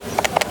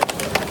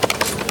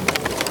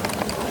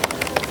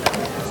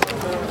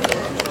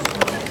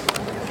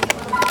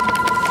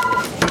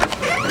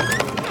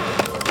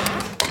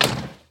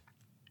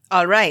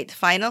All right,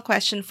 final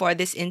question for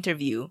this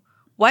interview.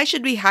 Why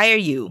should we hire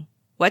you?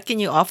 What can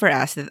you offer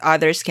us that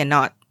others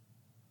cannot?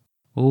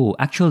 Oh,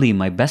 actually,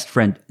 my best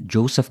friend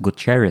Joseph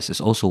Gutierrez is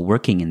also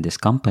working in this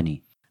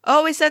company.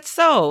 Oh, is that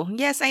so?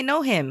 Yes, I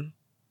know him.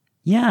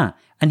 Yeah,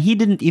 and he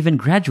didn't even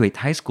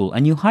graduate high school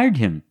and you hired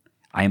him.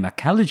 I am a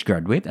college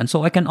graduate and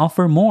so I can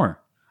offer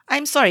more.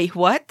 I'm sorry,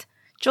 what?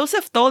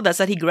 Joseph told us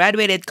that he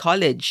graduated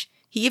college.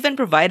 He even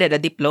provided a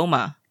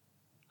diploma.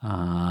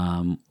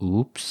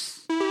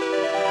 Oops.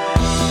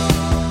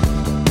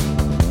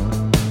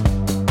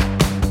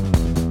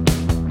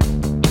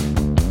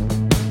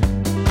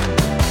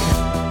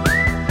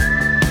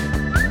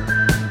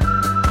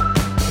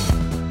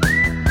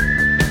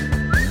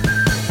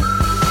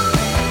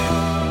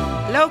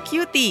 Hello,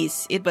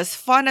 cuties! It was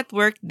fun at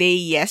work day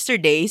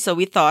yesterday, so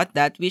we thought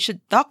that we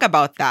should talk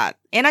about that.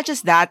 And not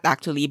just that,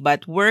 actually,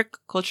 but work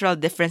cultural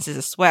differences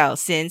as well,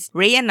 since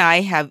Ray and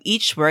I have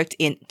each worked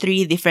in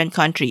 3 different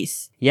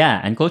countries.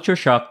 Yeah, and culture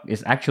shock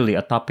is actually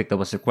a topic that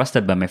was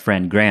requested by my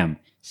friend Graham.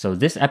 So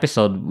this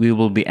episode, we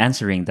will be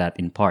answering that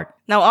in part.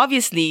 Now,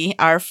 obviously,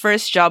 our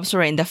first jobs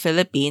were in the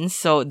Philippines,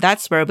 so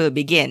that's where we'll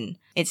begin.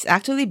 It's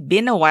actually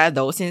been a while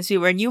though since we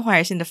were new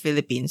hires in the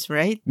Philippines,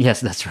 right?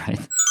 Yes, that's right.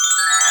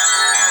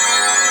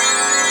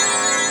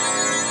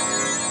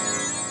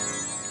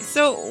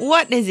 So,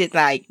 what is it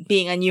like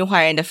being a new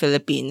hire in the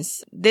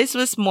Philippines? This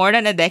was more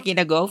than a decade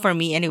ago for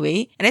me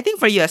anyway, and I think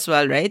for you as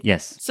well, right?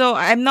 Yes. So,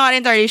 I'm not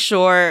entirely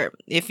sure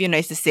if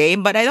it's the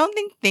same, but I don't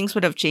think things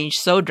would have changed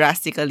so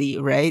drastically,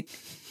 right?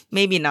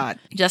 Maybe not.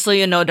 Just so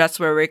you know, that's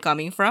where we're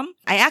coming from.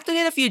 I actually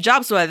had a few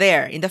jobs while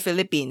there in the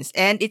Philippines,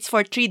 and it's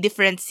for 3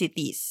 different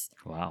cities.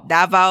 Wow.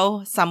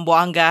 Davao,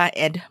 Zamboanga,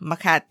 and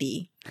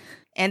Makati.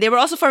 And they were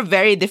also for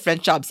very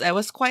different jobs. I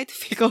was quite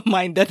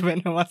fickle-minded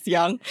when I was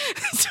young.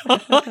 So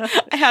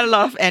I had a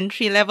lot of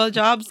entry-level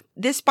jobs.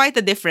 Despite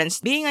the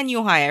difference, being a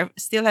new hire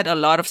still had a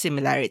lot of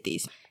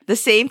similarities. The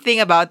same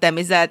thing about them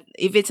is that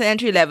if it's an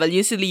entry level,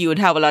 usually you would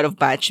have a lot of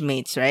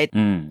batchmates, right?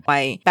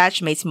 My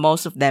batchmates,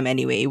 most of them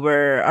anyway,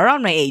 were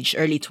around my age,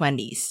 early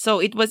 20s. So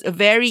it was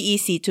very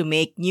easy to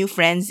make new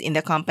friends in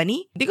the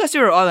company because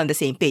we were all on the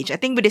same page. I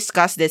think we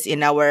discussed this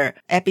in our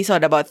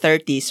episode about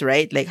 30s,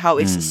 right? Like how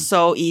it's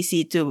so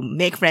easy to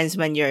make friends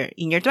when you're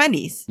in your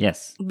 20s.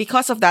 Yes.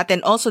 Because of that,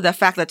 and also the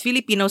fact that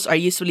Filipinos are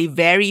usually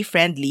very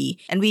friendly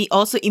and we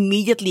also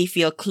immediately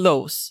feel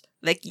close.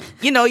 Like,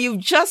 you've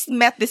just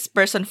met this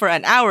person for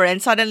an hour and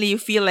suddenly you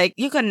feel like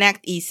you connect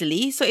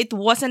easily. So it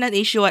wasn't an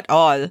issue at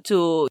all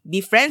to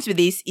be friends with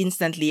these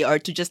instantly or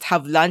to just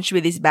have lunch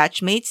with these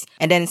batchmates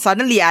and then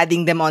suddenly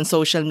adding them on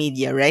social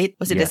media, right?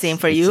 Was it the same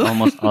for you? It's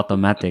almost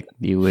automatic.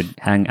 You would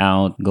hang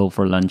out, go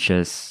for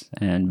lunches,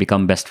 and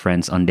become best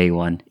friends on day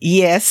 1.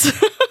 Yes.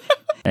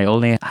 I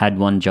only had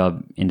one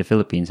job in the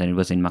Philippines and it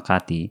was in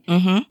Makati.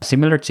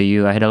 Similar to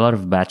you, I had a lot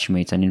of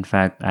batchmates and in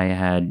fact, I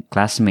had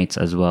classmates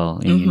as well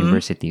in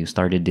university who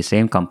started the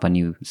same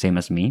company, same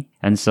as me.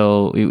 And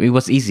so it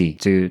was easy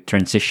to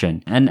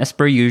transition. And as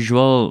per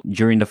usual,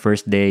 during the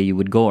first day, you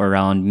would go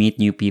around, meet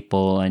new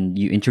people and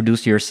you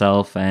introduce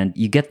yourself and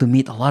you get to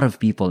meet a lot of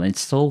people. And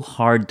it's so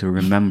hard to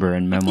remember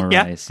and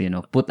memorize,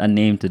 put a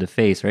name to the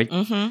face, right?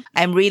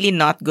 I'm really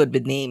not good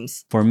with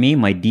names. For me,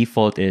 my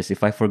default is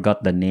if I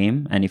forgot the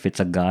name and if it's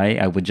a guy,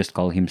 I would just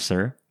call him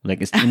sir. Like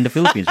it's in the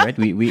Philippines, right?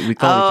 We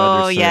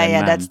call each other sir and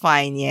ma'am. That's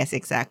fine. Yes,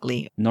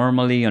 exactly.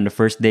 Normally, on the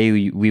first day,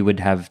 we would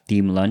have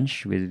team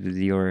lunch with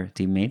your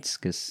teammates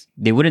because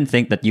they wouldn't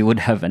think that you would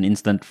have an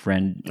instant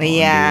friend on day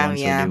 1.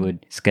 So they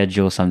would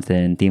schedule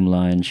something, team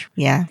lunch.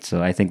 Yeah.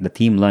 So I think the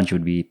team lunch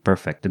would be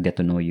perfect to get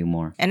to know you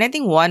more. And I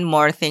think one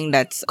more thing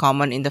that's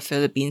common in the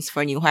Philippines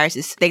for new hires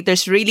is like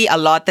there's really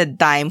allotted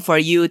time for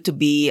you to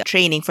be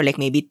training for like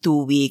maybe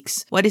 2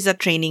 weeks. What is that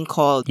training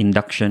called?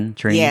 Induction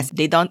training. Yes,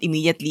 they don't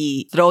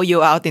immediately throw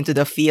you out into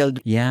the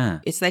field. Yeah.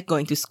 It's like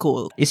going to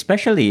school.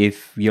 Especially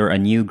if you're a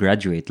new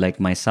graduate like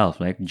myself,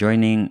 like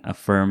joining a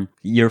firm,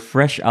 you're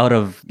fresh out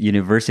of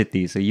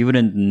university, so you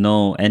wouldn't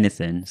know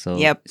anything.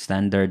 So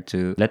standard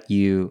to let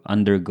you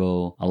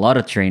undergo a lot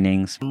of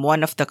trainings.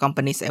 One of the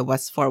companies I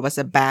was for was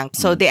a bank.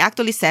 So they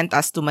actually sent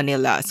us to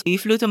Manila. So we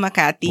flew to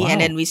Makati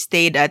and then we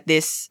stayed at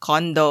this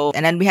condo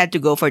and then we had to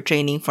go for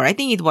training for, I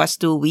think it was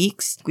 2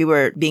 weeks. We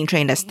were being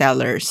trained as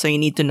tellers. So you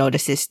need to know the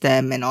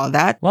system and all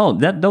that. Well,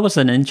 that was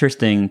an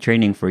interesting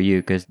training for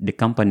you because the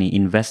company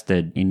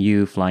invested in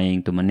you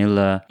flying to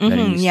Manila,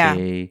 letting you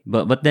stay.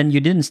 But then you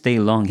didn't stay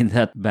long in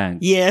that bank.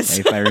 Yes.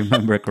 If I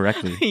remember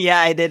correctly. Yeah,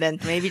 I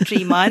didn't. Maybe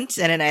 3 months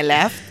and then I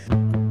left.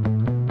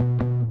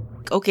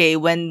 Okay,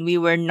 when we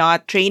were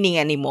not training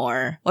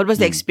anymore, what was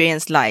the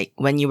experience like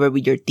when you were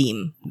with your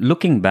team?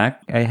 Looking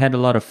back, I had a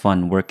lot of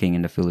fun working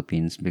in the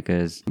Philippines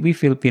because we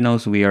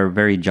Filipinos, we are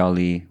very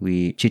jolly.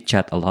 We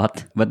chit-chat a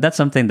lot. But that's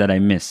something that I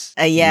miss.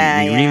 We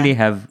really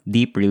have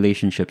deep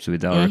relationships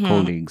with our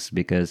colleagues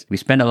because we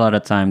spend a lot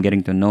of time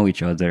getting to know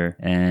each other.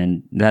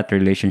 And that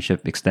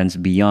relationship extends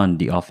beyond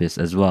the office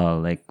as well.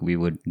 Like we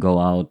would go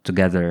out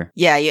together.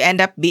 Yeah, you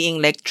end up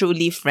being like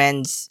truly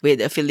friends with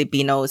the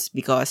Filipinos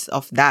because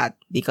of that.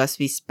 because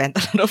we spent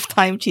a lot of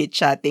time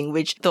chit-chatting,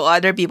 which to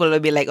other people will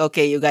be like,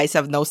 okay, you guys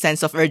have no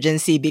sense of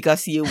urgency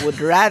because you would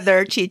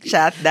rather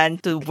chit-chat than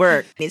to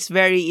work. It's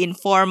very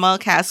informal,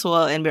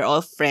 casual, and we're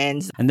all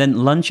friends. And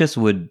then lunches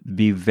would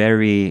be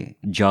very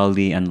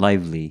jolly and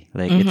lively.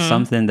 Like it's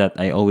something that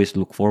I always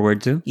look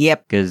forward to.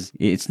 Yep. Because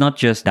it's not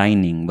just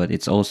dining, but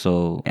it's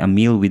also a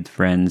meal with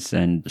friends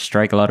and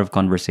strike a lot of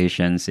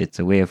conversations. It's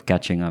a way of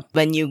catching up.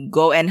 When you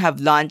go and have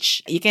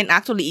lunch, you can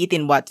actually eat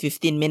in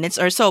 15 minutes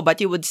or so, but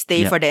you would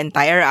stay for the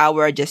entire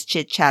hour just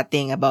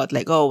chit-chatting about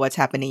like, oh, what's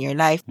happening in your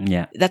life.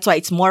 Yeah. That's why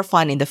it's more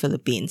fun in the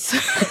Philippines.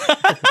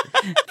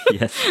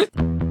 Yes.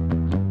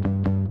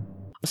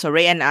 So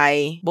Ray and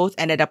I both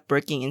ended up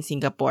working in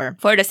Singapore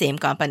for the same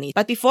company.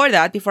 But before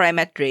that, before I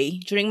met Ray,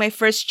 during my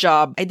first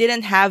job, I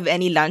didn't have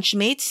any lunch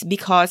mates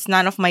because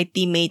none of my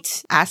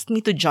teammates asked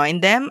me to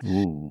join them.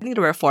 Ooh. I think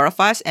there were 4 of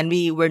us and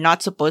we were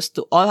not supposed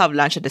to all have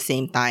lunch at the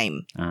same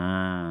time.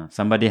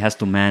 Somebody has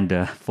to man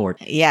the fort.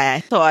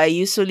 Yeah. So I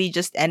usually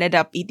just ended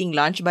up eating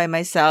lunch by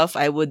myself.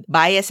 I would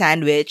buy a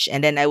sandwich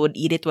and then I would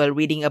eat it while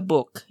reading a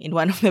book in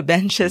one of the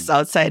benches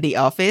outside the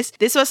office.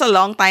 This was a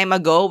long time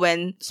ago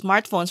when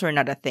smartphones were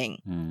not a thing.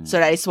 So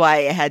that is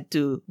why I had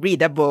to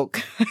read a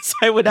book. So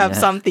I would have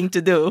something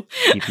to do.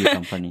 Keep you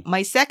company.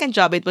 My second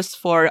job, it was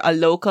for a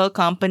local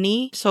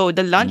company. So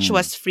the lunch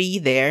was free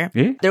there.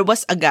 Eh? There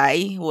was a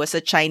guy who was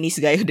a Chinese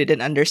guy who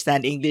didn't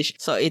understand English.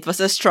 So it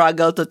was a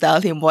struggle to tell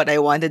him what I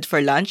wanted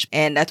for lunch.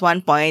 And at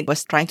one point, I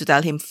was trying to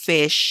tell him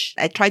fish.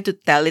 I tried to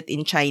tell it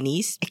in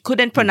Chinese. I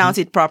couldn't pronounce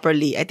it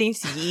properly. I think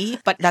it's yi,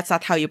 but that's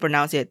not how you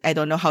pronounce it. I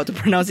don't know how to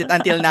pronounce it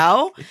until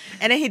now.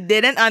 And then he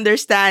didn't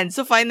understand.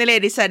 So finally, I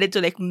decided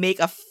to like make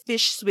a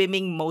fish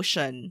swimming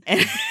motion.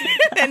 And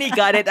then he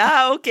got it.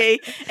 Okay.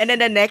 And then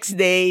the next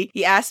day,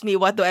 he asked me,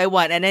 what do I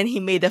want? And then he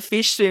made a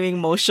fish swimming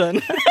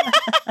motion.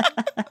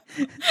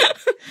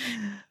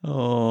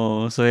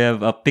 Oh, so you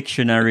have a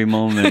Pictionary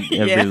moment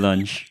every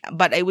lunch.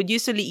 But I would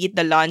usually eat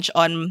the lunch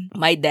on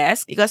my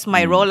desk because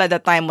my role at the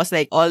time was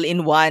like all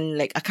in one,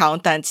 like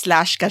accountant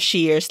 /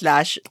 cashier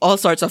 / all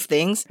sorts of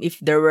things. If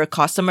there were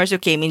customers who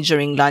came in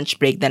during lunch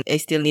break, then I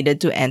still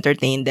needed to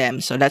entertain them.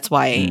 So that's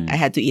why I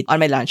had to eat on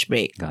my lunch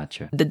break.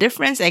 Gotcha. The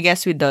difference, I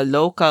guess, with the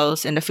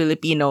locals and the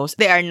Filipinos,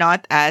 they are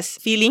not as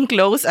feeling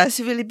close as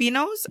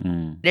Filipinos.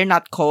 They're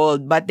not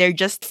cold, but they're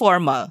just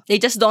formal. They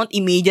just don't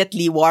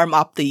immediately warm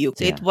up to you.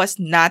 So it was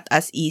not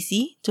as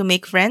easy to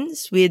make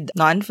friends with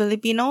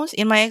non-Filipinos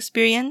in my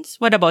experience.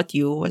 What about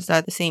you? Was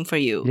that the same for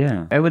you?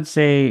 Yeah. I would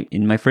say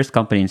in my first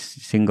company in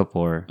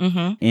Singapore,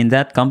 in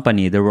that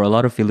company, there were a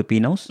lot of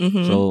Filipinos.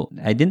 So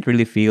I didn't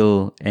really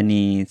feel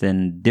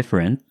anything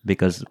different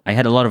because I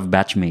had a lot of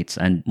batchmates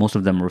and most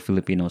of them were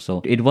Filipinos.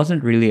 So it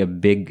wasn't really a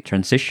big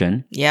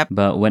transition. Yep.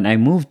 But when I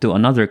moved to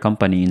another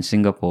company in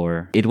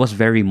Singapore, it was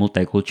very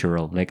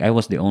multicultural. Like I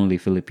was the only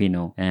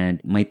Filipino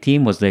and my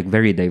team was like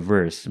very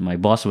diverse. My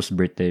boss was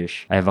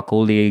British. I have a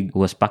colleague who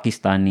was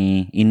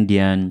Pakistani,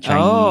 Indian,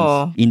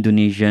 Chinese,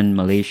 Indonesian,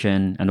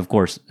 Malaysian, and of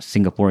course,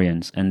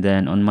 Singaporeans. And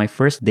then on my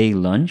first day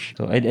lunch,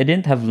 so I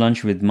didn't have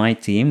lunch with my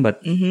team,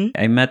 but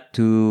I met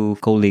 2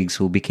 colleagues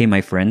who became my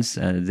friends.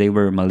 They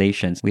were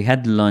Malaysians. We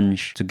had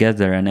lunch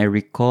together and I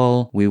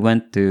recall we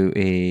went to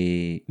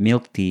a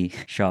milk tea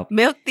shop.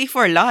 Milk tea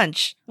for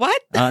lunch? What?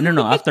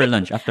 No, after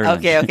lunch.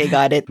 Okay,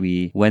 got it.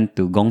 We went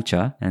to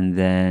Gongcha and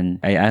then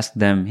I asked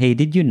them, hey,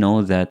 did you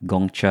know that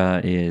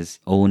Gongcha is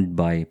owned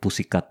by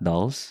Pussycat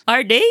Dolls?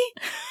 Are they?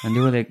 And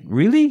they were like,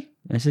 really?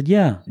 I said,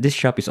 yeah, this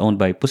shop is owned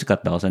by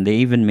Pussycat Dolls. And they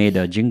even made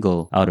a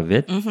jingle out of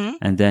it.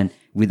 And then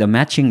with a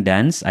matching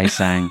dance, I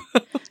sang,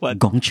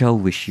 Gongcha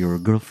wish your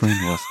girlfriend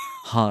was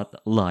hot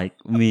like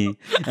me.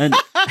 And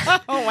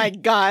oh my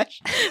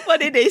gosh. What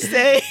did they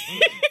say?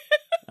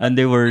 And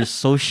they were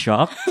so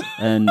shocked.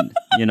 And,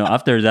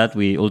 after that,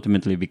 we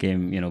ultimately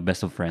became,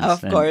 best of friends.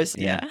 Of course,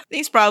 yeah. I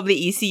think it's probably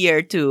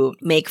easier to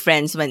make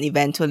friends when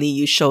eventually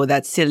you show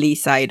that silly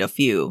side of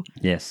you.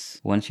 Yes.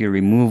 Once you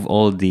remove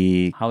all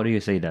the, how do you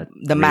say that?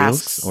 The rails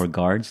masks. Or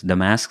guards. The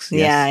masks.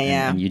 Yeah, yes.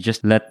 yeah. And you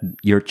just let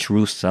your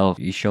true self,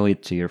 you show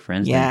it to your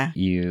friends. Yeah.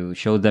 You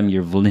show them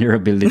your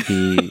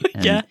vulnerability.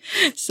 And yeah.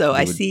 So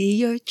I see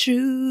your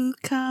true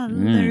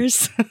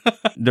colors.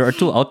 There are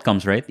 2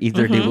 outcomes, right?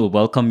 Either they will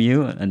welcome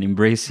you and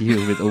embrace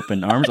you with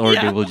open arms, or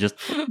they will just,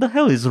 what the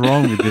hell is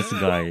wrong with this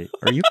guy?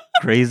 Are you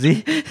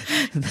crazy?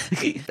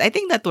 I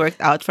think that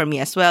worked out for me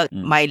as well.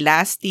 My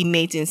last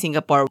teammates in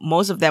Singapore,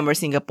 most of them were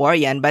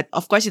Singaporean, but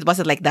of course it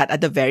wasn't like that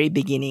at the very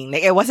beginning.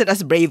 Like I wasn't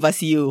as brave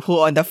as you, who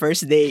on the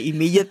first day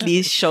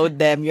immediately showed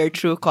them your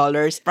true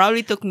colors.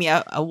 Probably took me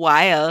a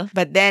while,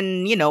 but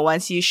then,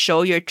 once you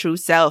show your true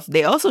self,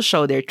 they also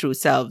show their true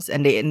selves.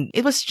 And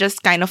it was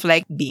just kind of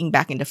like being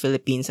back in the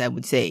Philippines, I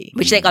would say.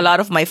 Which like a lot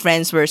of my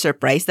friends were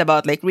surprised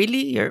about, like,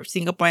 really? Your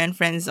Singaporean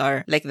friends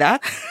are like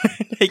that?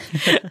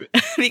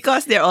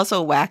 Because they're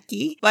also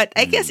wacky. But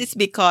I guess it's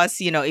because,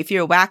 if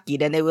you're wacky,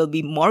 then they will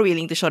be more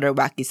willing to show their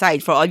wacky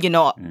side. For all you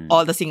know,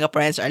 all the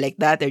Singaporeans are like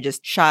that. They're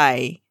just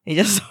shy. They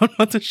just don't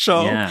want to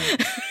show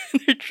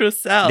their true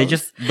selves. They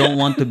just don't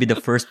want to be the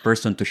first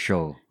person to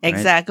show. Right?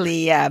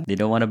 Exactly, yeah. They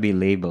don't want to be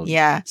labeled.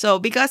 Yeah. So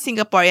because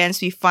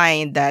Singaporeans, we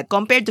find that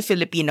compared to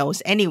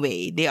Filipinos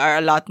anyway, they are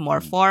a lot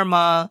more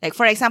formal. Like,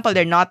 for example,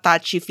 they're not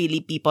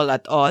touchy-feely people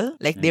at all.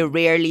 Like, they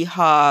rarely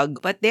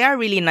hug. But they are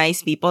really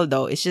nice people,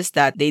 though. It's just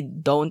that they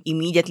don't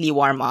immediately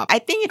warm up. I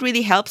think it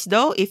really helps,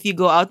 though, if you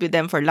go out with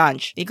them for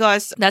lunch.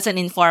 Because that's an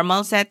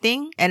informal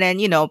setting. And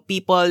then,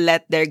 people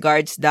let their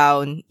guards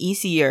down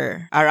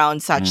easier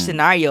around such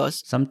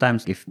scenarios.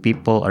 Sometimes if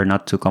people are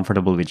not too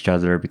comfortable with each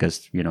other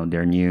because,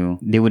 they're new,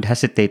 they would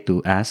hesitate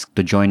to ask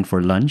to join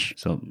for lunch.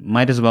 So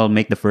might as well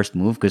make the first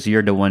move because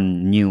you're the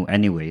one new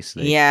anyways.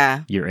 Like,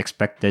 yeah. You're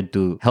expected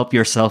to help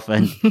yourself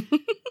and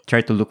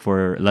try to look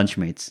for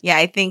lunchmates. Yeah,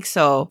 I think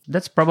so.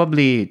 That's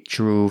probably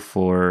true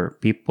for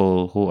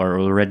people who are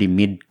already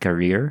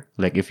mid-career.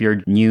 Like if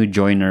you're new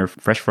joiner,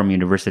 fresh from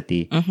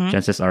university,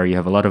 chances are you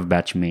have a lot of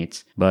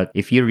batchmates. But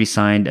if you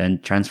resigned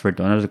and transferred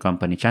to another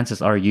company,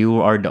 chances are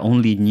you are the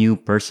only new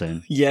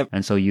person. Yep.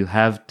 And so you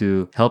have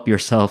to help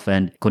yourself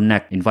and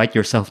connect, invite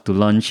yourself to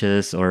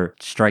lunches or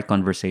strike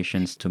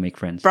conversations to make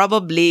friends.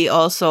 Probably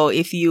also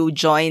if you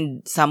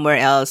joined somewhere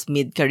else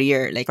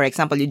mid-career, like for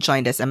example, you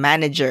joined as a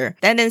manager,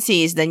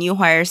 tendency is the new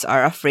hires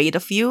are afraid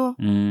of you.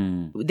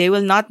 They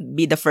will not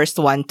be the first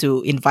one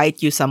to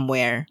invite you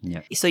somewhere.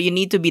 Yeah. So you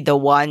need to be the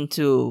one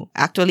to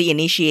actually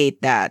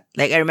initiate that.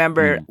 Like I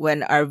remember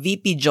when our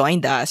VP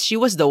joined us, she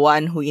was the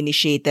one who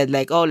initiated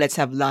like, oh, let's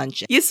have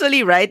lunch.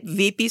 Usually, right,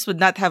 VPs would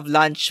not have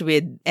lunch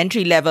with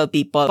entry-level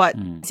people. But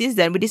since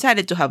then, we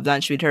decided to have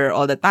lunch with her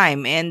all the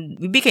time and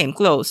we became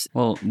close.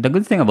 Well, the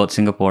good thing about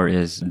Singapore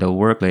is the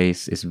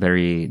workplace is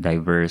very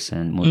diverse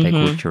and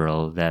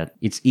multicultural, that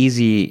it's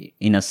easy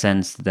in a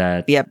sense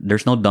that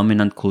there's no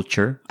dominant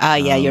culture.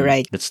 Yeah, you're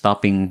right. That's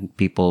stopping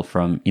people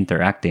from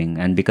interacting.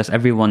 And because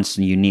everyone's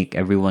unique,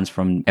 everyone's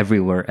from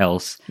everywhere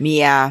else.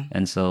 Yeah.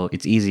 And so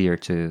it's easier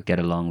to get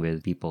along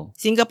with people.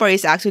 Singapore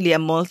is actually a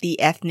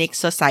multi-ethnic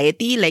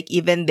society. Like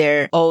even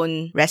their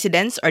own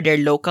residents or their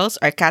locals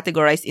are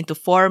categorized into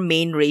 4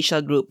 main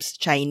racial groups: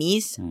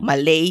 Chinese,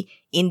 Malay,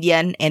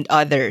 Indian, and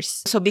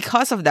others. So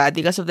because of that,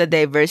 because of the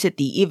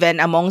diversity,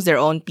 even amongst their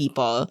own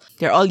people,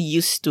 they're all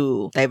used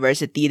to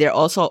diversity. They're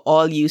also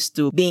all used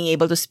to being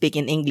able to speak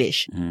in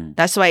English.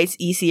 That's why it's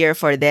easier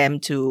for them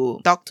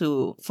to talk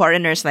to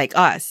foreigners like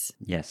us.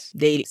 Yes.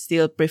 They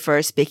still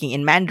prefer speaking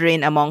in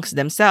Mandarin amongst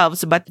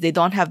themselves, but they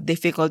don't have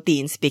difficulty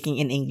in speaking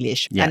in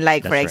English. Yeah,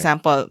 Unlike, for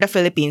example, the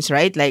Philippines,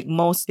 right? Like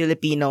most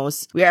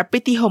Filipinos, we are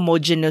pretty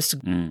homogenous.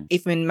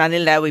 If in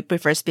Manila, we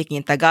prefer speaking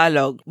in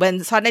Tagalog.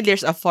 When suddenly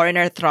there's a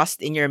foreigner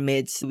thrust in your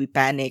midst, we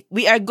panic.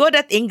 We are good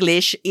at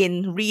English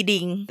in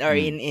reading or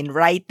in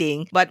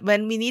writing, but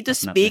when we need to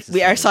speak,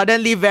 we are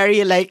suddenly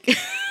very like...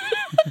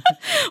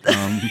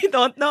 We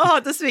don't know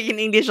how to speak in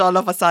English all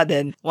of a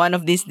sudden. One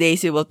of these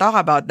days, we will talk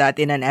about that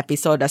in an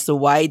episode as to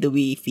why do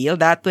we feel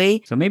that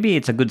way. So maybe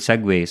it's a good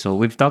segue. So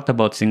we've talked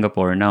about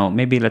Singapore. Now,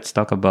 maybe let's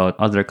talk about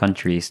other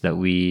countries that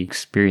we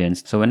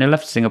experienced. So when I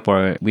left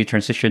Singapore, we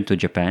transitioned to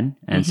Japan.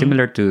 And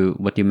similar to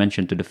what you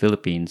mentioned to the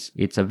Philippines,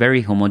 it's a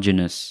very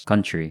homogeneous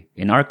country.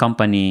 In our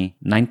company,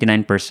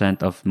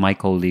 99% of my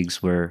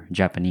colleagues were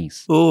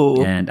Japanese.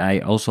 Ooh. And I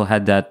also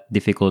had that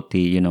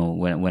difficulty,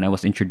 when I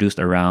was introduced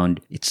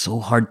around, it's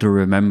so hard to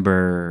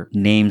remember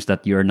names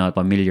that you're not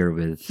familiar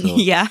with. So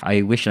yeah.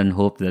 I wish and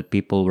hope that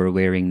people were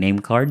wearing name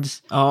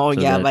cards. Oh,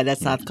 so but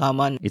that's not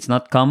common. It's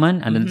not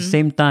common. And at the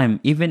same time,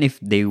 even if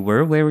they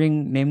were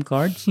wearing name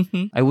cards,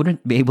 I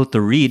wouldn't be able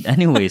to read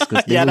anyways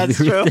because they would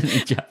be written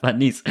in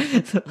Japanese.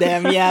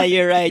 Damn, yeah,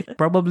 you're right.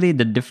 Probably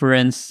the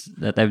difference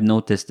that I've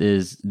noticed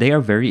is they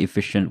are very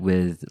efficient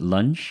with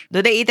lunch.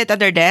 Do they eat it at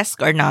their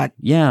desk or not?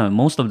 Yeah,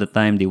 most of the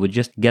time they would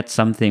just get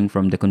something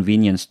from the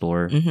convenience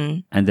store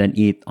and then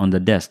eat on the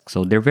desk.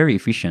 So they're very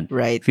efficient.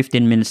 Right.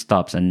 15 minutes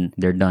tops and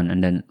they're done.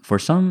 And then for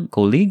some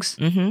colleagues,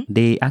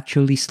 they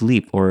actually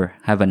sleep or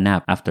have a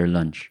nap after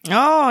lunch.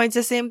 Oh, it's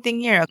the same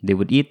thing here. They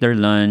would eat their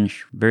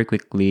lunch very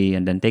quickly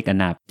and then take a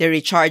nap. They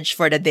recharge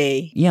for the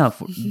day. Yeah,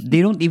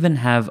 they don't even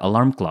have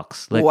alarm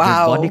clocks. Like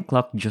their body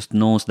clock just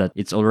knows that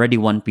it's already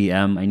 1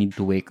 p.m. I need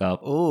to wake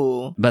up.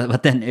 Oh.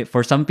 But then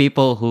for some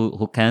people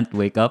who can't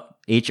wake up,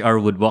 HR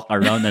would walk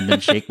around and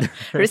then shake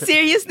their...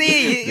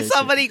 Seriously?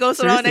 Somebody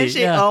goes around and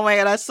shake? Yeah. Oh my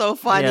God, that's so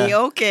funny.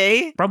 Yeah.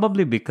 Okay.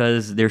 Probably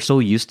because they're so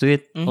used to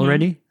it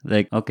already.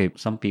 Like, okay,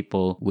 some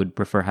people would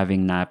prefer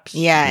having naps.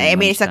 Yeah, I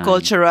mean, it's a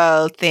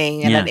cultural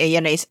thing. And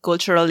then, it's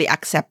culturally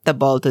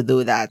acceptable to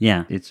do that.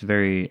 Yeah, it's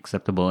very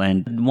acceptable.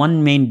 And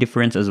one main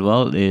difference as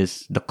well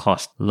is the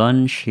cost.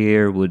 Lunch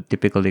here would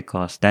typically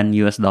cost $10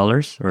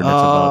 or that's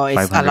about 500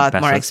 it's a lot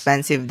pesos. more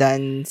expensive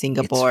than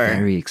Singapore. It's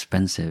very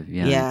expensive,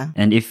 yeah.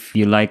 And if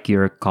you like your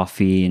your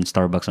coffee in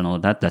Starbucks and all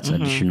that, that's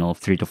additional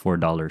 $3 to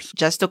 $4.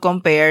 Just to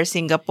compare,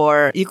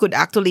 Singapore, you could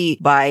actually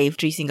buy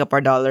 3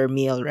 Singapore dollar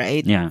meal,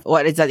 right? Yeah.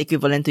 What is that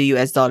equivalent to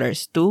US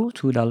dollars?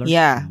 $2?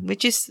 Yeah,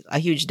 which is a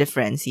huge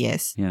difference,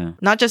 yes. Yeah.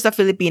 Not just the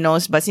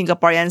Filipinos, but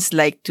Singaporeans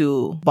like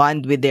to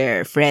bond with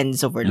their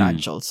friends over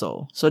lunch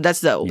also. So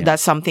that's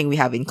something we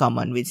have in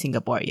common with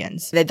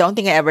Singaporeans. I don't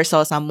think I ever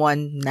saw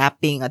someone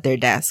napping at their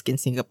desk in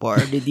Singapore.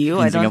 Did you?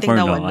 I don't think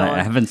that one. No.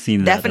 I haven't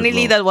seen that.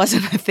 Definitely that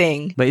wasn't a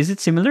thing. But is it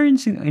similar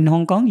in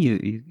Hong Kong?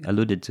 You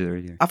alluded to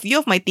earlier. A few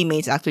of my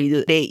teammates actually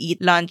do. They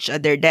eat lunch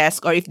at their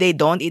desk, or if they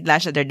don't eat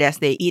lunch at their desk,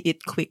 they eat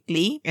it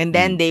quickly and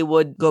then they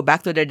would go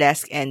back to their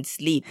desk and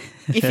sleep.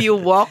 If you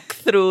walk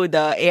through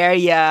the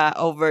area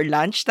over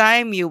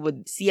lunchtime, you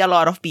would see a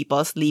lot of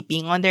people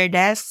sleeping on their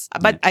desks.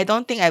 But I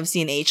don't think I've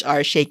seen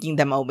HR shaking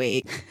them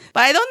awake.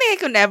 But I don't think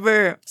I could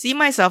ever see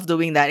myself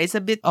doing that. It's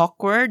a bit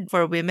awkward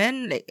for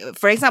women. Like,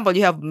 for example,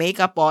 you have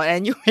makeup on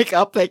and you wake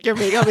up like your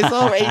makeup is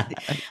all right.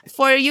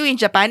 For you in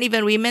Japan,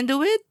 even women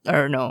do it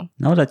or no?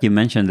 Now that you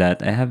mentioned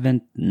that, I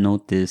haven't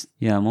noticed.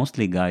 Yeah,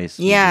 mostly guys.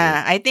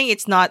 Yeah, I think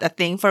it's not a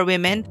thing for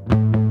women.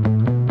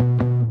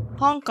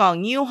 Hong Kong,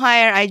 new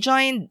hire. I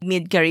joined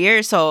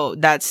mid-career, so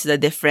that's the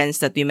difference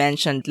that we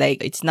mentioned.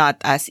 Like, it's not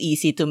as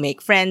easy to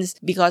make friends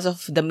because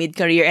of the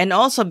mid-career and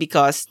also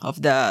because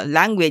of the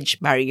language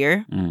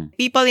barrier.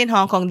 People in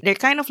Hong Kong, they're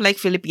kind of like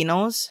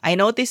Filipinos. I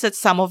noticed that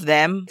some of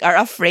them are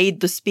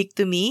afraid to speak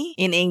to me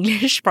in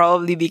English,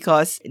 probably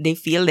because they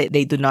feel that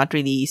they do not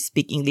really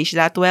speak English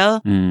that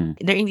well.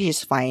 Their English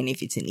is fine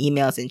if it's in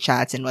emails and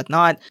chats and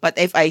whatnot. But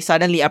if I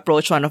suddenly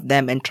approach one of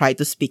them and try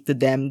to speak to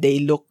them, they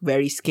look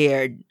very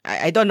scared.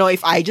 I don't know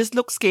if I just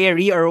look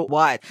scary or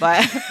what, but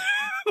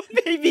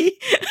maybe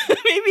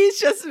it's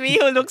just me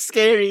who looks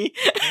scary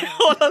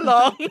all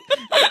along.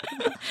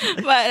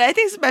 But I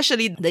think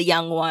especially the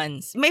young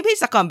ones, maybe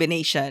it's a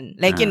combination.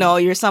 Like,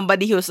 you're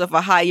somebody who's of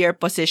a higher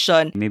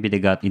position. Maybe they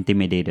got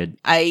intimidated.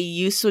 I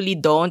usually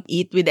don't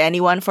eat with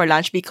anyone for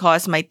lunch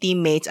because my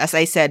teammates, as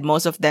I said,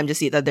 most of them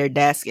just eat at their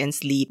desk and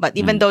sleep. But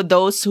even though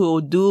those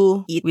who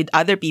do eat with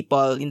other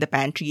people in the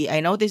pantry, I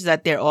noticed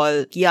that they're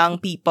all young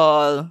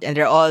people and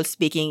they're all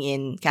speaking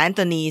in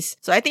Cantonese.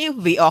 So I think it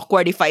would be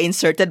awkward if I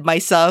inserted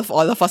myself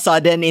all of a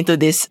sudden into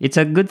this. It's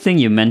a good thing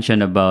you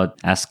mentioned about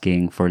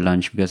asking for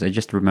lunch because I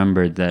just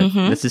remembered that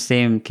that's the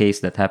same case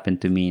that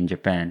happened to me in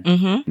Japan.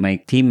 My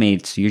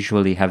teammates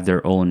usually have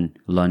their own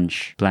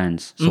lunch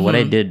plans. So what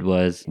I did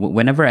was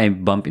whenever I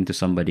bump into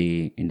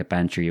somebody in the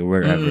pantry or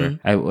wherever,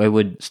 I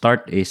would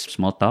start a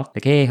small talk.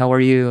 Like, hey, how are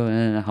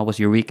you? How was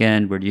your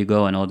weekend? Where do you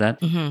go? And all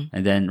that.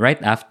 And then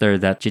right after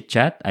that chit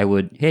chat, I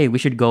would, hey, we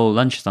should go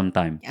lunch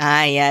sometime.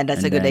 Yeah,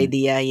 that's a good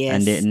idea. Yes.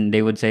 And then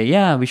they would say,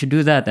 yeah, we should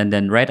do that. And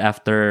then right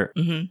after,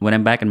 when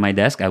I'm back in my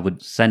desk, I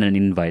would send an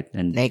invite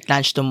and like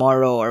lunch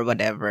tomorrow or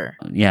whatever.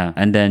 Yeah,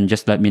 and then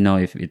just let me know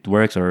if it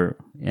works or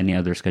any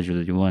other schedule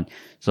that you want.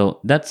 So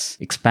that's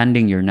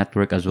expanding your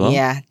network as well.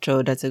 Yeah,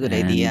 true. That's a good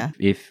idea.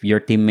 If your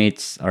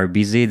teammates are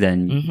busy,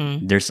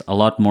 then there's a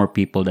lot more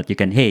people that you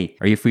can, hey,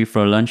 are you free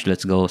for lunch?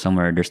 Let's go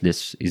somewhere. There's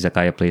this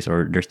izakaya place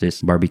or there's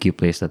this barbecue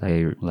place that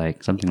I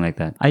like, something like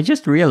that. I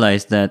just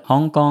realized that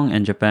Hong Kong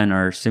and Japan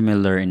are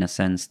similar in a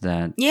sense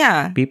that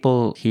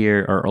people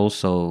here are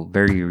also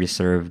very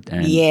reserved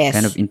and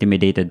kind of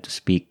intimidated to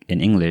speak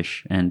in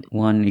English. And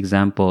one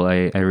example,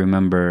 I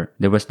remember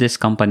there was this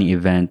company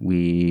event.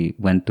 We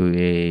went to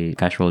a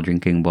casual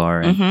drinking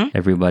bar and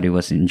everybody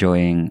was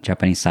enjoying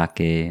Japanese sake.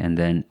 And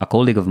then a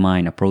colleague of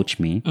mine approached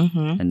me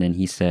and then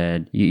he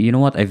said, you know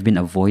what? I've been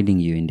avoiding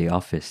you in the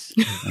office.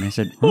 And I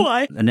said,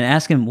 why? And I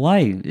asked him,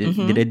 why?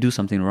 Did I do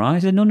something wrong? I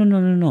said,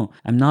 no.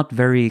 I'm not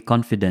very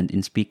confident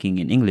in speaking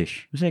in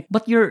English. I was like,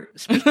 but you're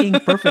speaking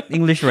perfect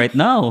English right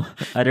now.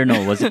 I don't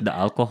know. Was it the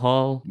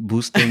alcohol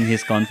boosting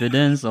his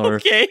confidence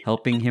or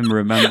helping him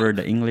remember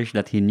the English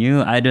that he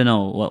knew? I don't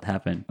know what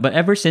happened. But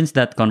ever since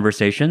that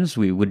conversations,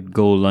 we would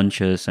go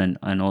lunches and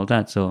all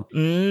that. So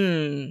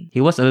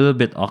he was a little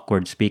bit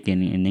awkward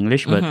speaking in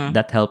English, but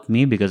that helped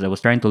me because I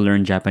was trying to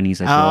learn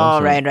Japanese as well.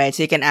 Oh, right.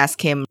 So you can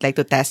ask him like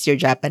to test your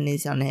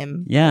Japanese on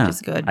him. Yeah. Which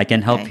is good. I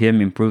can help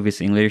him improve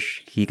his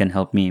English. He can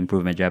help me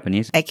improve my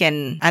Japanese. I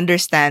can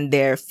understand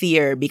their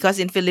fear because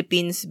in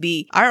Philippines,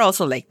 we are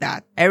also like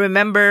that. I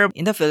remember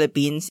in the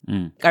Philippines,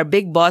 our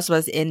big boss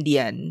was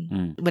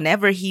Indian.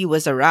 Whenever he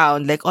was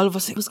around, like all of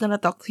us, I was gonna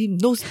talk to him,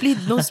 no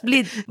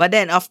split. But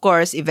then, of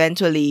course,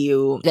 eventually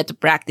you get to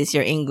practice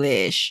your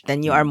English.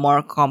 Then you are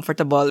more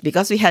comfortable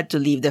because we had to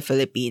leave the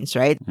Philippines,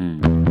 right?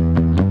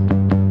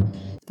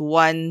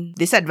 One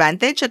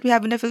disadvantage that we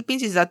have in the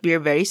Philippines is that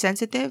we're very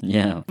sensitive.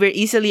 Yeah. We're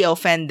easily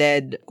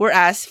offended.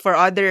 Whereas for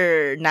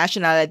other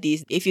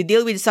nationalities, if you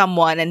deal with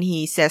someone and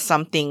he says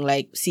something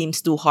like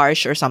seems too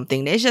harsh or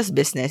something, it's just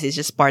business. It's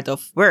just part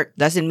of work.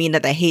 Doesn't mean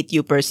that I hate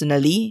you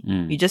personally.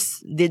 You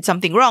just did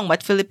something wrong.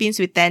 But Philippines,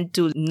 we tend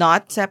to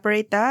not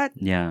separate that.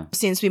 Yeah.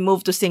 Since we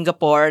moved to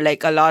Singapore,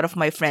 like a lot of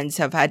my friends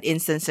have had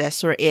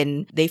instances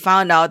wherein they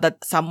found out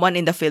that someone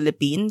in the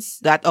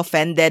Philippines got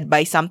offended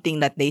by something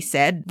that they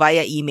said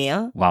via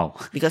email. email. Wow.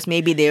 Because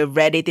maybe they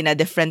read it in a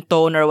different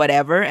tone or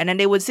whatever. And then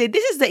they would say,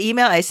 this is the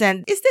email I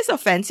sent. Is this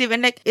offensive?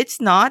 And like,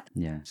 it's not.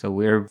 Yeah. So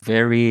we're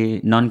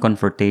very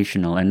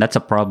non-confrontational. And that's a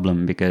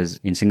problem because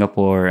in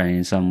Singapore and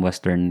in some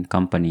Western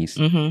companies,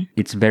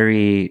 it's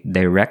very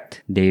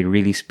direct. They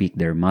really speak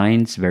their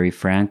minds, very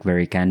frank,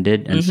 very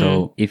candid. And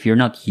so if you're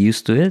not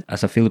used to it,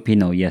 as a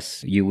Filipino,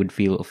 yes, you would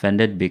feel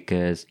offended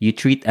because you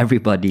treat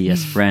everybody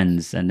as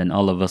friends. And then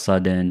all of a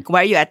sudden,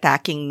 why are you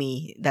attacking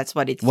me? That's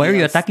what it feels. why are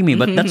you attacking me?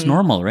 But that's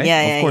normal, right?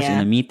 Yeah, of course, yeah. in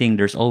a meeting,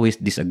 there's always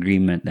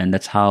disagreement. And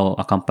that's how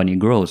a company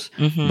grows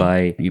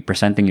by you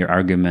presenting your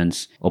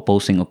arguments,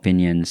 opposing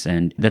opinions.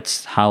 And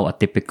that's how a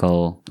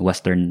typical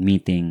Western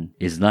meeting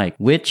is like,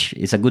 which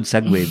is a good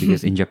segue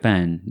because in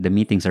Japan, the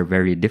meetings are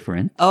very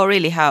different. Oh,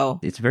 really? How?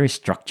 It's very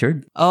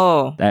structured.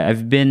 Oh.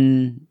 I've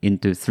been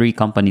into 3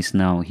 companies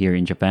now here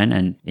in Japan.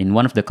 And in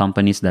one of the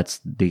companies, that's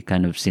the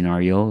kind of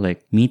scenario.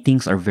 Like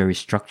meetings are very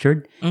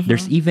structured.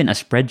 There's even a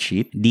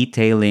spreadsheet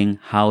detailing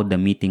how the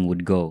meeting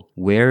would go,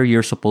 where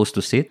you're supposed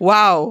to sit.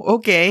 Wow.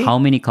 Okay. How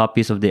many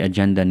copies of the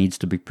agenda needs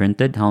to be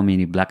printed? How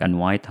many black and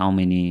white? How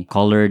many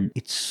colored?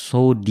 It's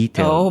so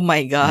detailed. Oh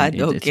my God.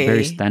 And Okay. It's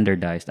very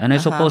standardized. And I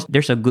suppose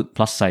there's a good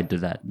plus side to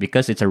that.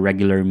 Because it's a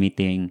regular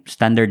meeting,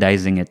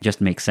 standardizing it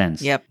just makes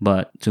sense. Yep.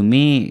 But to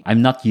me,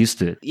 I'm not used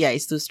to it. Yeah,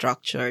 it's too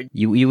structured.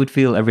 You would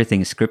feel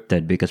everything is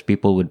scripted because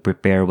people would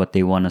prepare what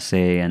they want to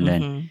say. And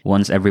then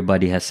once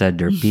everybody has said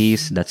their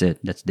piece, that's it.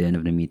 That's the end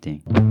of the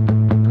meeting.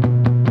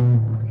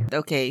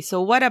 Okay,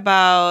 so what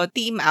about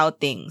team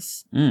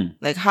outings?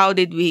 Like, how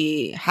did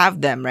we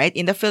have them, right?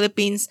 In the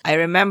Philippines, I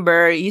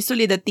remember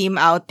usually the team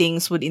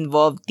outings would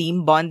involve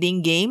team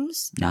bonding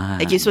games.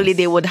 Like, usually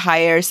they would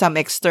hire some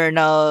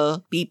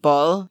external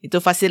people to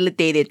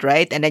facilitate it,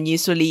 right? And then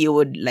usually you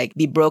would like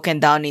be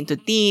broken down into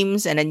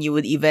teams, and then you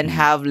would even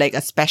have like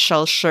a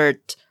special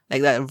shirt,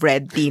 like the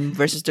red team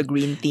versus the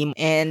green team.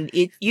 And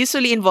it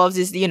usually involves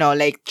this,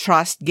 like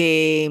trust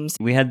games.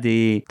 We had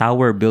the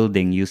tower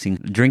building using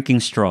drinking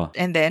straw.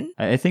 And then?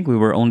 I think we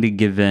were only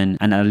given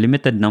a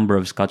limited number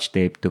of scotch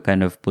tape to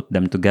kind of put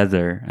them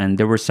together. And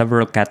there were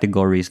several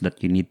categories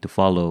that you need to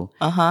follow.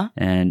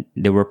 And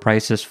there were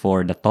prizes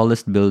for the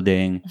tallest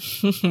building,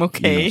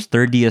 Okay.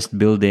 sturdiest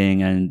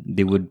building. And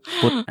they would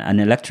put an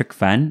electric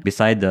fan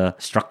beside the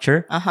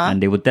structure. And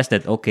they would test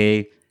it.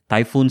 Okay,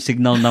 typhoon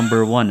signal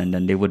number 1, and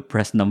then they would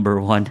press number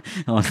 1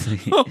 on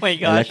the Oh my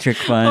gosh. electric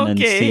fan and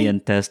Okay. see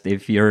and test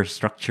if your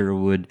structure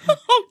would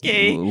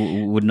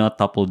would not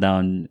topple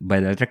down by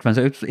the electric fan.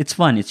 So it's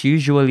fun. It's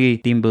usually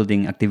team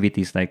building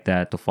activities like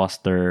that to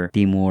foster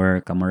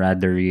teamwork,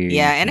 camaraderie.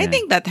 Yeah, and I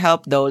think that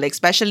helped though, like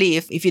especially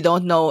if you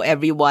don't know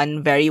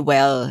everyone very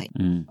well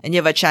and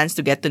you have a chance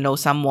to get to know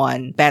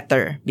someone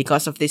better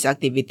because of this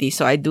activity.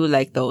 So I do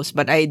like those,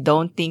 but I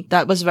don't think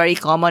that was very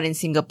common in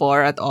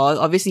Singapore at all.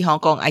 Obviously, Hong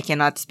Kong, I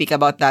cannot speak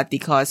about that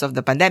because of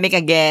the pandemic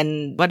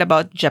again. What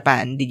about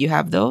Japan? Did you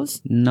have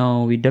those?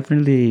 No, we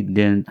definitely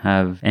didn't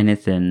have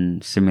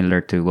anything similar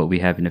to what we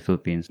have in the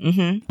Philippines.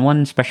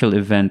 One special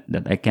event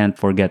that I can't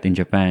forget in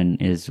Japan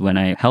is when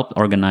I helped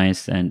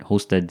organize and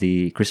hosted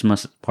the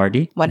Christmas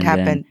party. What And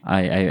happened?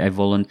 then I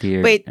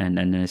volunteered. Wait. And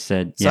I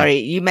said, Sorry,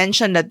 you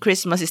mentioned that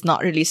Christmas is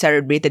not really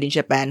celebrated in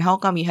Japan. How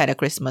come you had a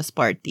Christmas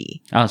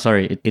party? Oh,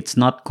 sorry. It's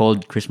not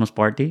called Christmas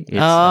party.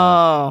 It's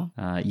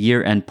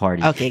year-end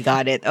party. Okay,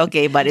 got it.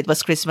 Okay, but it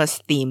was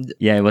Christmas themed.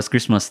 Yeah, it was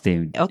Christmas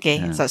themed.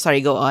 Okay, so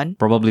sorry, go on.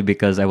 Probably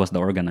because I was the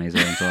organizer.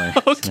 And so I,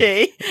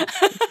 Okay.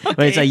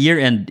 But it's a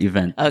year-end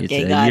event. Okay,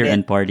 it's a got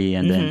year-end party.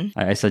 And then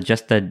I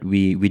suggested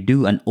we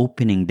do an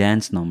opening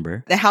dance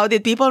number. Then how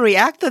did people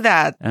react to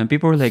that? And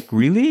people were like,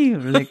 really?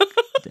 Like,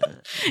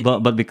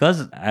 but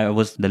because I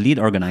was the lead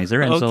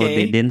organizer, and so Okay.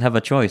 they didn't have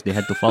a choice. They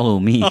had to follow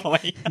me. Oh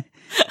my God.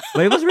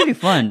 But it was really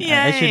fun.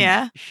 Yeah, I should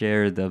yeah.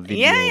 share the video.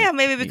 Yeah,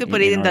 maybe we could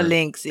put it in the our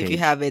links if you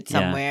page. have it Yeah.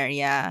 somewhere.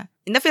 Yeah.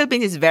 In the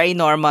Philippines, it's very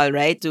normal,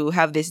 right? To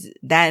have these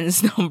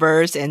dance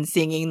numbers and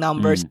singing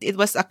numbers. It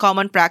was a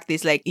common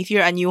practice. Like, if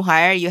you're a new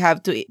hire, you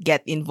have to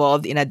get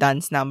involved in a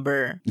dance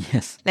number.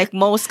 Yes. Like,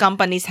 most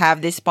companies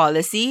have this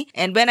policy.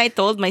 And when I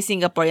told my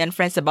Singaporean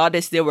friends about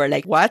this, they were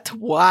like, what?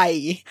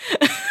 Why?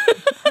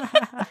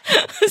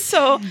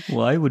 So,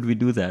 Why would we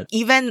do that?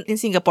 even in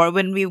Singapore,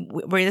 when we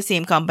were in the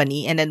same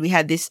company and then we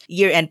had these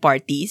year-end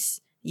parties,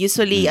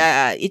 usually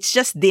it's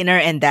just dinner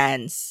and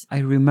dance. I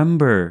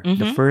remember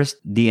the first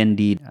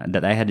D&D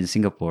that I had in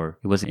Singapore.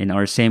 It was in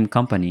our same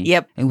company.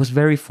 Yep. It was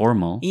very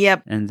formal.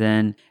 Yep. And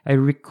then I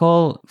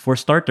recall, for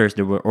starters,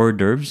 there were hors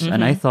d'oeuvres,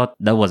 and I thought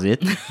that was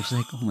it. I was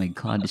like, oh my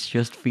God, it's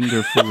just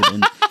finger food.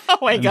 And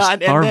Oh my I'm God.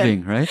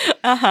 starving, right?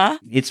 Uh-huh.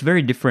 It's very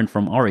different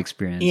from our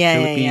experience. Yeah,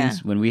 yeah, Philippines,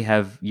 yeah. when we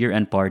have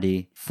year-end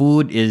party,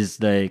 food is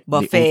like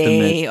the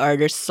Buffet, ultimate. or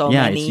there's so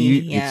Yeah,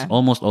 many. it's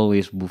almost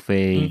always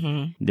buffet.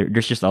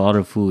 There's just a lot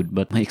of food.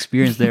 But my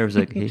experience there was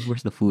like, hey,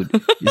 where's the food?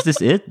 Is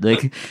this it?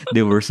 Like,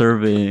 they were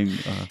serving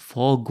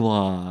foie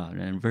gras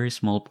and very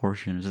small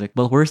portions. Like,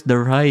 but where's the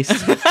rice?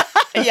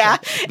 Yeah,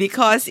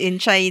 because in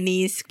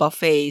Chinese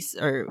buffets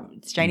or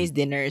Chinese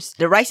dinners,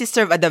 the rice is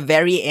served at the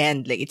very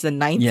end, like it's the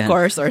ninth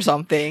course or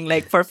something.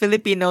 Like for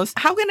Filipinos,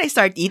 how can I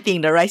start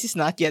eating? The rice is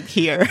not yet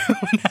here.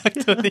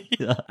 Actually,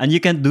 and you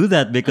can't do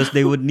that because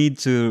they would need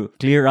to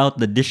clear out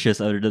the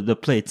dishes or the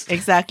plates.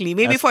 Exactly.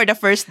 Maybe for the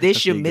first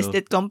dish you missed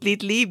it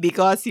completely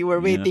because you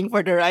were waiting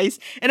for the rice,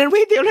 and then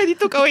wait, they already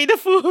took away the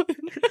food.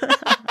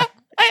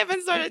 I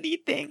haven't started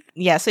eating.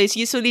 Yeah, so it's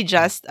usually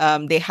just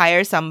they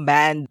hire some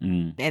band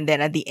and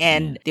then at the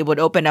end they would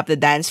open up the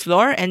dance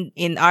floor. And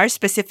in our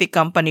specific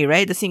company,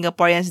 right, the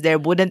Singaporeans there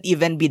wouldn't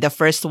even be the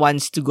first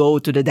ones to go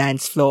to the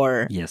dance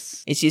floor.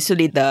 Yes. It's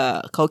usually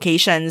the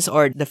Caucasians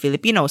or the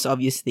Filipinos,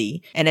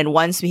 obviously. And then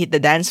once we hit the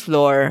dance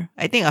floor,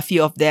 I think a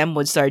few of them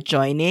would start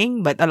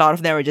joining, but a lot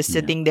of them were just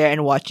sitting there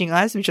and watching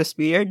us, which was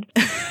weird.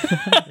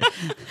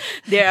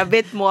 They're a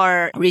bit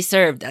more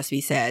reserved, as we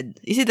said.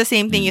 Is it the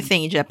same thing you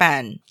think in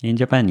Japan? In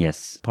Japan,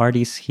 yes.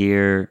 Parties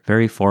here,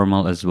 very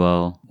formal as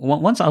well.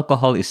 Once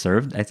alcohol is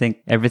served, I think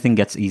everything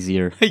gets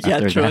easier. Yeah,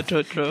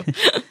 after true.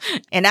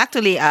 And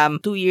actually,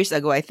 2 years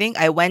ago, I think,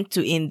 I went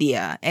to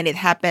India. And it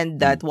happened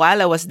that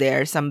while I was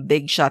there, some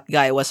big shot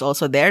guy was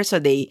also there. So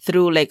they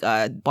threw like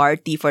a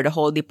party for the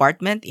whole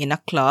department in a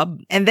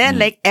club. And then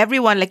like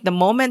everyone, like the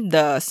moment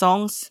the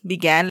songs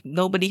began,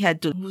 nobody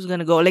had to, who's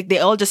gonna go? Like they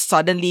all just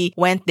suddenly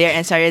went there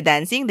and started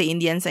dancing, the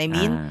Indians, I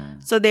mean.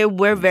 So they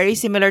were very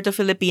similar to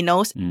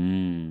Filipinos.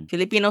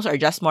 Filipinos are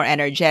just more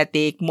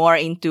energetic, more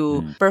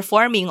into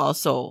performing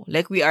also.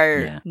 Like we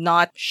are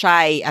not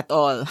shy at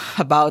all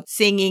about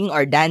singing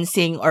or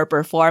dancing or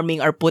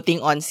performing or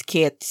putting on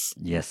skits.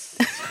 Yes.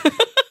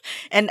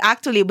 And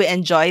actually, we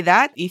enjoy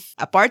that. If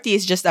a party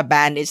is just a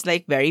band, it's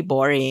like very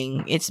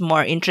boring. It's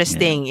more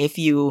interesting if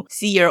you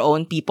see your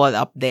own people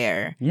up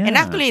there. Yeah. And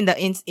actually,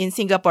 in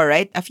Singapore,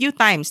 right, a few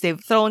times they've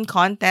thrown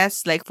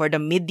contests like for the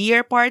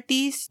mid-year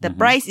parties. The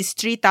price is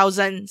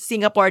 3,000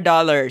 Singapore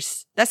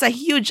dollars. That's a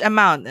huge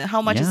amount.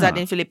 How much is that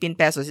in Philippine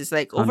pesos? It's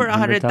like over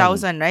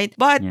 100,000, right?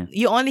 But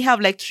you only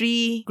have like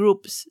 3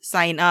 groups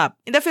sign up.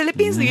 In the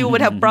Philippines, you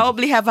would have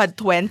probably have had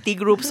 20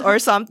 groups or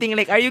something.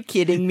 Like, are you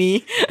kidding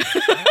me?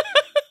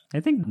 I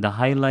think the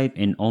highlight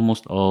in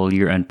almost all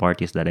year-end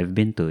parties that I've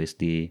been to is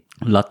the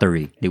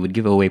lottery. They would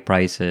give away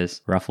prizes,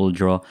 raffle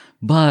draw.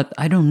 But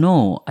I don't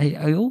know.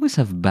 I always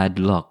have bad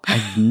luck.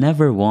 I've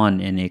never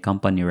won in a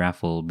company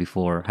raffle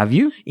before. Have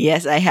you?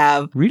 Yes, I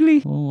have.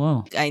 Really? Oh,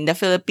 wow. In the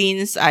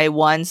Philippines, I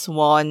once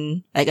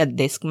won like a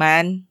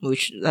Discman,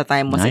 which at the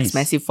time was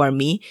expensive for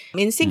me.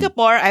 In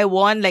Singapore, I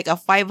won like a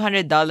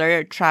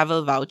 $500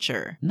 travel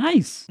voucher.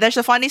 Nice. There's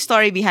a funny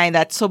story behind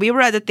that. So we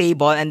were at the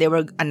table and they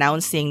were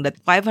announcing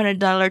that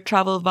 $500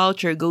 travel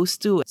voucher goes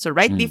to. So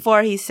right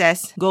before he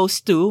says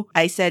goes to,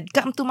 I said,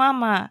 "Come to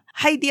mama.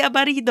 Hi,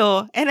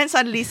 Diabarido." And then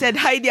suddenly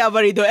said, "Hi,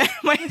 Diabarido." And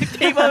my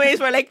table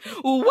mates were like,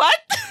 "What?"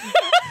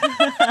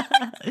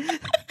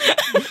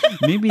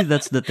 Maybe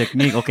that's the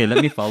technique. Okay,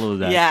 let me follow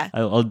that. Yeah.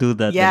 I'll do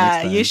that the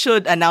next time. You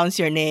should announce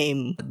your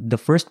name. The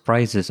first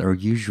prizes are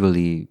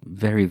usually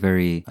very,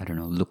 very, I don't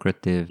know,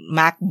 lucrative.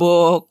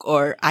 MacBook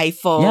or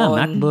iPhone. Yeah,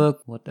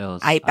 MacBook. What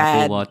else?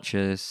 iPad. Apple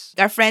Watches.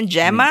 Our friend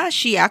Gemma,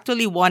 she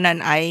actually won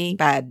an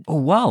iPad. Oh,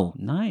 wow.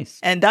 Nice.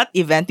 And that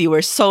event, we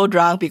were so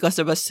drunk because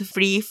there was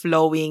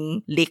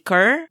free-flowing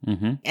liquor.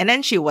 And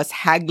then she was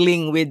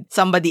haggling with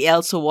somebody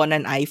else who won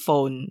an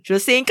iPhone. She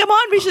was saying, "Come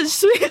on, we should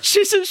switch."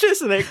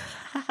 She's like,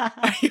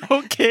 "Are you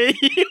okay?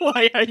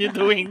 Why are you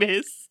doing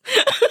this?"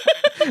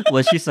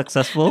 Was she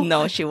successful?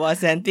 No, she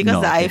wasn't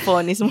because the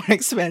iPhone is more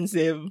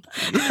expensive.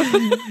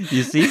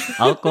 You see,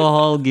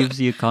 alcohol gives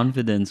you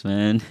confidence,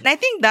 man. And I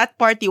think that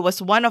party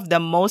was one of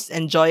the most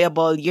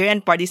enjoyable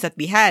year-end parties that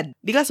we had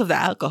because of the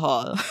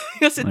alcohol.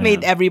 Because it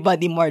made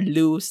everybody more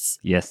loose.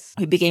 Yes.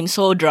 We became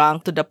so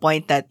drunk to the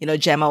point that,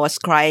 Gemma was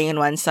crying on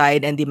one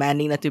side and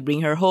demanding that we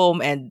bring her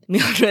home, and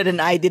Mildred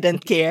and I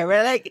didn't care.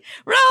 We're like,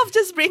 "Ralph,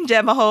 just bring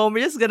Gemma home.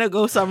 We're just gonna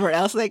go somewhere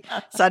else." Like,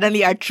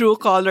 suddenly our true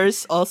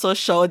colors also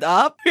showed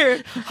up.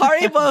 We're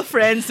horrible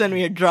friends when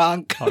we're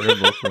drunk.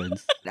 Horrible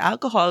friends.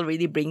 Alcohol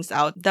really brings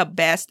out the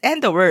best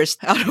and the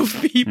worst out of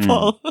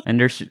people. And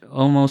there's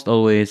almost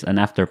always an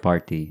after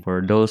party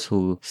for those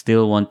who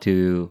still want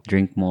to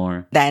drink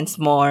more. Dance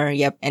more,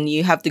 yep. And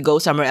you have to go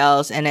somewhere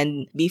else. And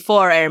then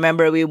before, I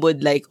remember we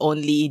would like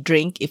only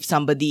drink if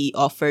somebody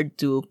offered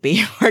to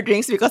pay for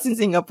drinks, because in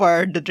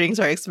Singapore, the drinks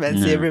are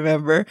expensive,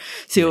 remember?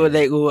 So you would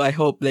like, "Oh, I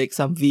hope like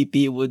some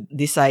VP would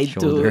decide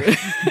to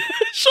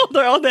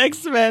shoulder all the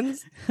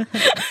expense."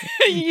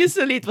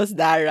 Usually it was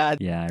Dara.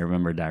 Yeah, I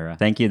remember Dara.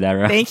 Thank you,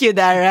 Dara. Thank you,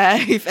 Dara.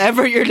 If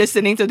ever you're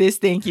listening to this,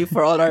 thank you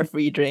for all our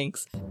free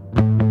drinks.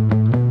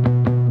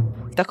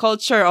 The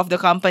culture of the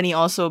company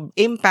also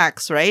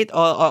impacts, right?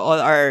 All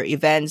our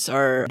events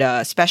or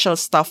the special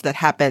stuff that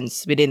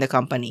happens within the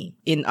company.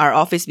 In our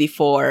office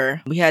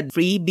before, we had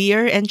free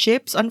beer and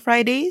chips on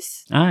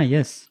Fridays. Ah,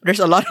 yes. There's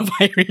a lot of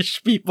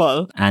Irish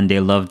people. And they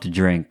love to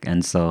drink.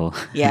 And so,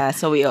 Yeah,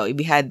 so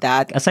we had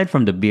that. aside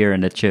from the beer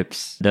and the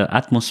chips, the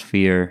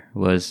atmosphere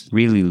was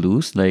really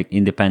loose. Like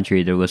in the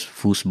pantry, there was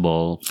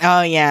foosball.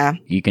 Oh, yeah.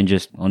 You can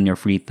just, on your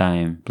free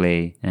time,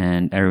 play.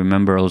 And I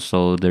remember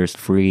also there's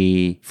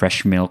free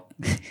fresh milk.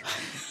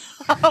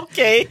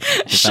 Okay,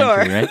 The sure.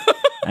 pantry, right?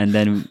 And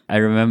then I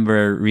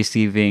remember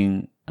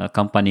receiving a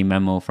company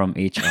memo from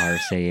HR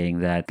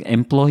saying that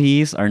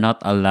employees are not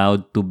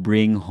allowed to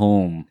bring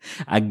home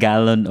a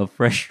gallon of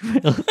fresh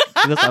milk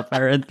because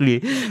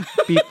apparently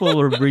people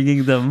were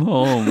bringing them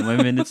home.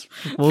 I mean, it's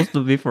supposed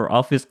to be for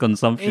office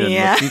consumption,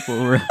 Yeah. but people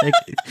were like,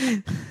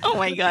 Oh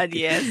my God,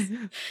 yes.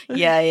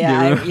 Yeah,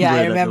 Do you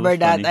I remember remember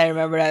that? that. That was funny. I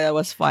remember that. That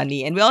was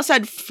funny. And we also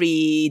had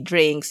free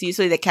drinks,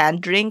 usually the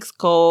canned drinks,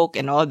 Coke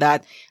and all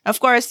that.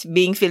 Of course,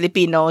 being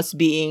Filipinos,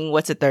 being,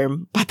 what's the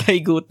term?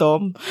 Patay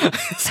gutom.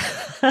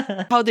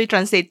 How do you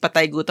translate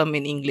patay gutom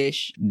in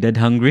English? dead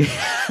hungry.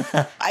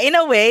 In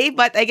a way,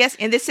 but I guess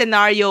in this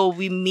scenario,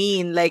 we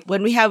mean like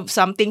when we have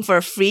something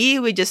for free,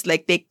 we just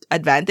like take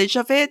advantage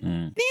of it.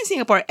 I think in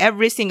Singapore,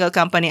 every single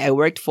company I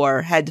worked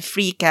for had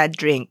free canned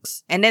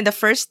drinks. And then the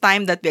first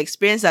time that we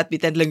experienced that, we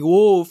tend like,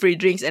 whoa, free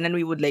drinks. And then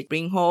we would like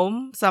bring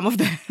home some of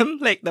them,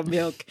 like the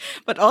milk,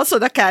 but also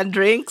the canned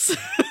drinks.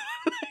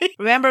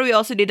 Remember, we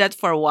also did that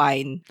for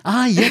wine.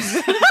 Ah,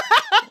 yes.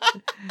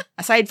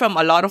 Aside from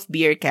a lot of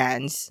beer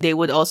cans, they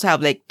would also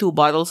have like 2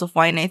 bottles of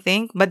wine, I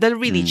think, but they're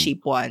really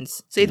cheap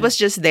ones. So it was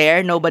just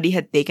there. Nobody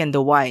had taken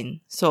the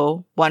wine.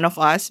 So one of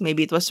us,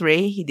 maybe it was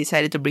Ray, he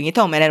decided to bring it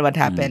home. And then what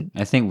happened?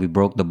 I think we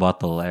broke the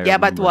bottle. I Yeah,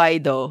 but remember. why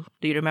though?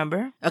 Do you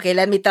remember? Okay,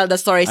 let me tell the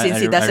story since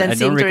he doesn't I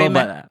seem don't to recall,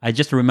 remember. but I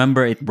just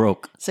remember it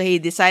broke. So he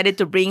decided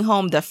to bring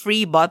home the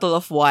free bottle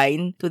of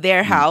wine to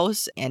their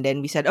house. And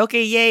then we said,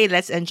 okay, yay,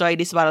 let's enjoy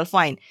this bottle of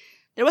wine.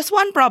 There was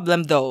one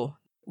problem though.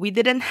 We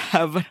didn't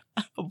have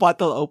a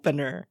bottle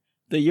opener.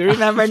 Do you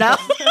remember now?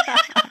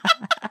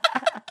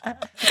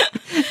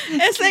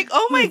 It's like,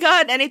 oh my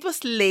God. And it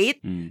was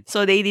late.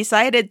 So they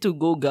decided to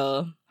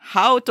Google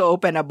how to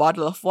open a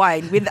bottle of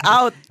wine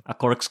without, A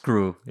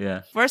corkscrew,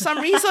 yeah. for some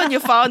reason, you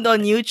found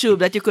on YouTube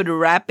that you could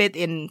wrap it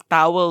in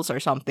towels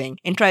or something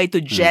and try to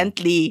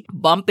gently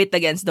bump it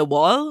against the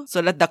wall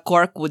so that the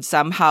cork would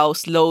somehow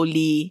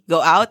slowly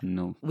go out.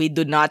 No. We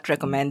do not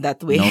recommend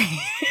that way. Nope.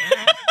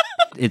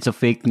 It's a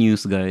fake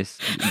news, guys.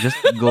 Just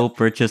go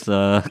purchase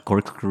a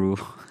corkscrew.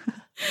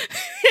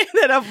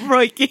 Ended up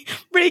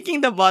breaking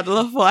the bottle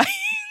of wine.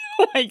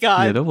 Oh my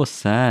God. Yeah, that was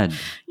sad.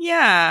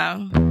 Yeah.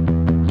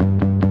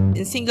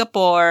 In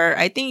Singapore,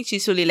 I think it's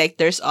usually like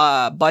there's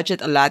a budget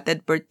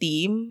allotted per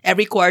team.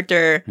 Every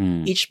quarter,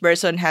 each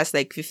person has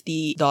like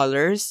 $50.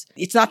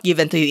 It's not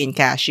given to you in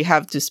cash. You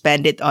have to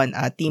spend it on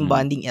a team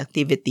bonding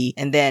activity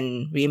and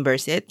then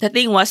reimburse it. The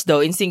thing was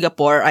though, in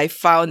Singapore, I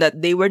found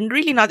that they were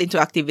really not into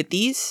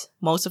activities.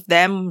 Most of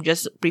them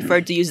just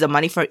preferred to use the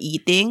money for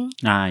eating.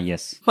 Ah,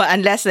 yes. Well,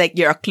 unless like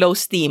you're a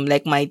close team,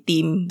 like my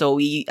team, so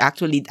we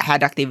actually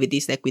had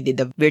activities like we did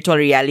the virtual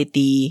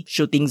reality,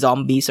 shooting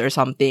zombies or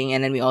something.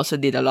 And then we also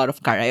did a lot of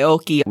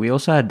karaoke. We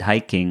also had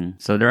hiking.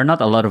 So there are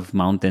not a lot of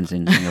mountains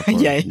in Singapore.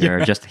 Yeah, there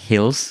you're are just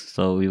hills.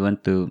 So we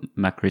went to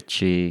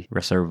MacRitchie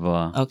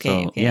Reservoir. Okay,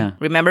 So, okay. Yeah.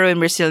 Remember when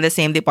we're still in the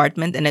same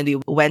department and then we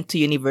went to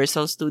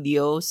Universal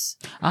Studios?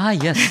 Ah,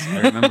 yes.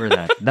 I remember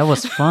that. That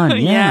was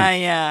fun. Yeah,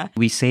 yeah.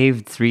 We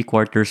saved 3/4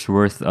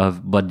 worth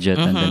of budget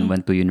and then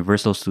went to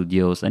Universal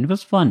Studios and it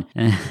was fun.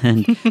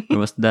 And there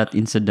was that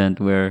incident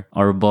where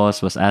our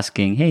boss was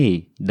asking,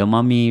 hey, the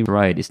mummy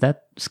ride, is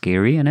that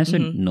scary? And I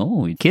said,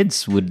 no,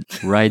 kids would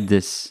ride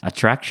this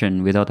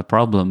attraction without a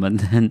problem. And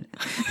then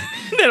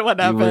Then what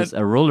it happened? was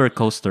a roller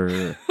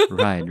coaster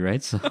ride,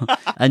 right? So,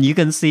 and you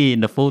can see in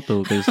the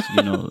photo because,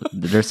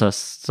 there's a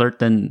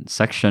certain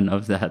section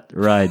of that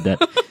ride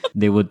that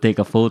they would take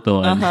a photo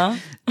and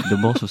the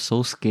boss was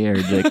so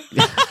scared. Like,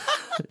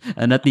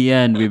 and at the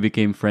end, we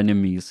became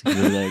frenemies. He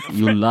was like,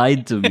 you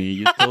lied to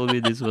me. You told me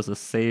this was a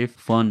safe,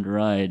 fun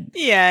ride.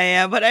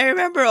 Yeah. But I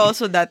remember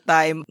also that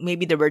time,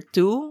 maybe there were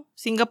 2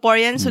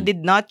 Singaporeans who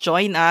did not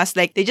join us.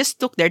 Like, they just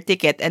took their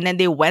ticket and then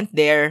they went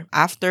there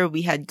after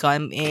we had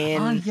come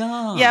in.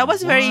 Yeah, it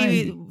was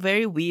very,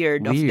 very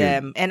weird of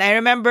them. And I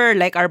remember,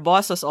 like, our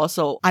boss was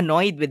also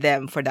annoyed with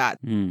them for that.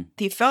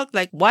 He felt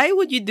like, why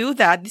would you do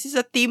that? This is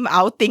a team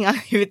outing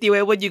activity.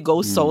 Why would you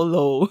go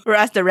solo?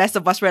 Whereas the rest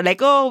of us were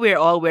like, oh, we're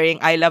all wearing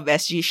I Love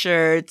SG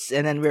shirts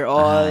and then we're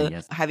all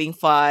yes. having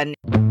fun.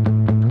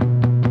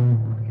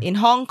 In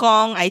Hong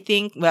Kong, I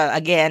think, well,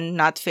 again,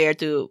 not fair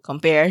to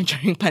compare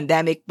during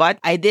pandemic, but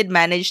I did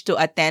manage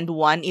to attend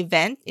one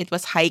event. It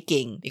was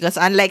hiking because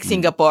unlike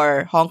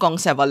Singapore, Hong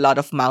Kong's have a lot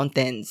of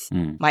mountains.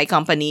 My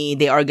company,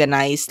 they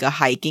organized a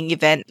hiking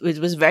event. It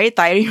was very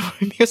tiring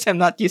for me because I'm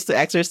not used to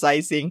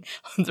exercising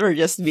or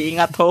just being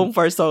at home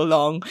for so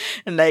long.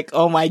 And like,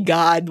 oh my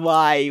God,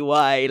 why?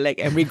 Like,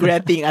 I'm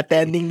regretting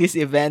attending this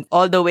event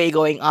all the way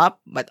going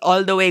up, but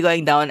all the way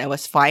going down, I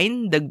was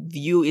fine. The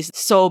view is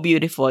so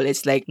beautiful.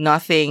 It's like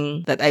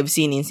nothing that I've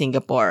seen in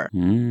Singapore.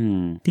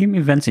 Team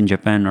events in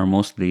Japan are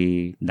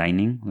mostly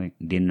dining, like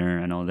dinner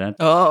and all that.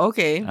 Oh,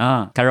 okay.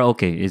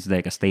 Karaoke is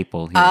like a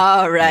staple here.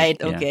 Oh, right.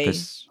 Like, Okay.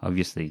 Because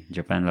obviously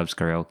Japan loves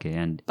karaoke.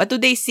 And But do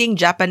they sing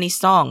Japanese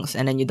songs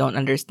and then you don't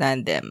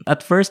understand them?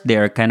 at first they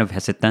are kind of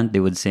hesitant. They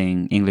would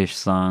sing English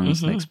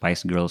songs like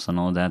Spice Girls and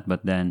all that.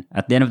 But then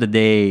at the end of the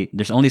day,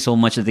 there's only so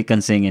much that they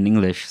can sing in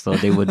English. So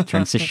they would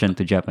transition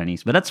to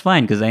Japanese. But that's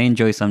fine because I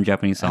enjoy some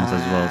Japanese songs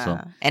as well. So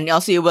And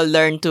also you will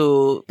learn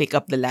to pick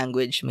up the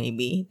language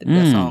maybe,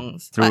 the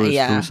songs. through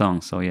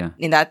songs. So yeah.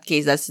 In that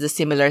case, that's the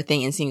similar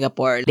thing in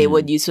Singapore. They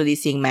would usually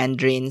sing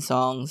Mandarin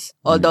songs.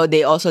 Although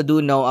they also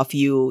do know a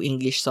few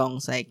English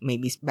songs like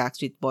maybe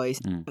Backstreet Boys.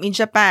 In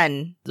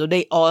Japan, so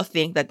they all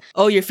think that,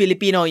 oh, you're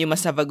Filipino, you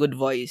must have a good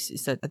voice.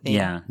 Is that a thing?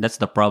 Yeah, that's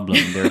the problem.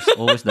 There's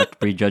always that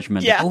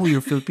prejudgment. Yeah. Oh,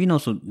 you're Filipino,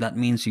 so that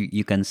means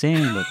you can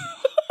sing. But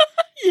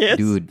Yes.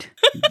 dude,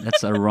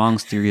 that's a wrong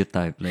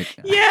stereotype. Like,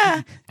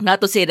 Yeah.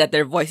 Not to say that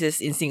their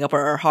voices in Singapore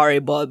are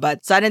horrible,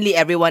 but suddenly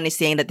everyone is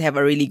saying that they have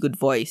a really good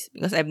voice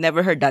because I've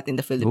never heard that in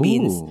the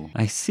Philippines. ooh,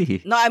 I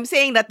see. No, I'm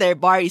saying that their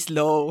bar is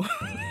low.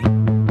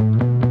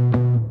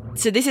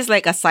 So this is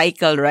like a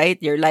cycle, right?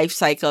 Your life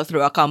cycle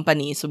through a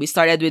company. So we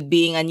started with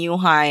being a new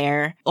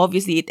hire.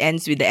 Obviously, it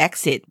ends with the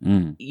exit.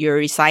 You're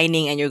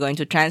resigning and you're going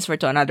to transfer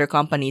to another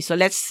company. So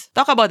let's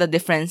talk about the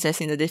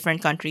differences in the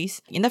different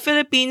countries. In the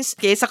Philippines,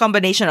 it's a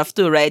combination of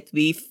two, right?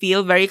 We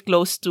feel very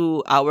close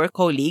to our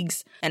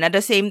colleagues. And at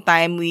the same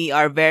time, we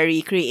are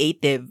very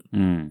creative.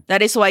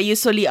 That is why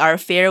usually our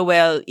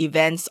farewell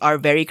events are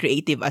very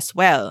creative as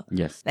well.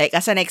 Yes. Like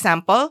as an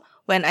example,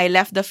 when I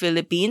left the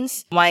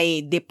Philippines,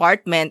 my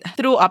department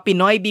threw a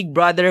Pinoy Big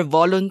Brother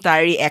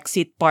voluntary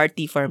exit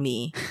party for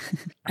me.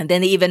 And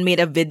then they even made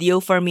a video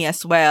for me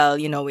as well,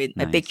 you know, with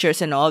my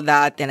pictures and all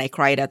that. And I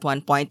cried at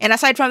one point. And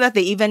aside from that,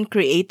 they even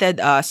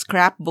created a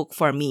scrapbook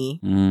for me.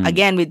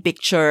 Again, with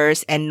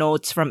pictures and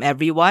notes from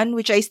everyone,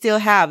 which I still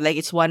have. Like,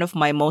 it's one of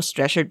my most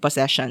treasured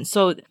possessions.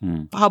 So,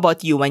 how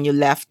about you when you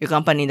left your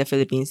company in the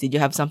Philippines? Did you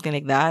have something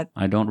like that?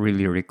 I don't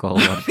really recall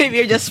what. Maybe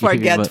you're just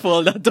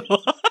forgetful.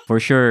 For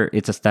sure,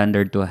 it's a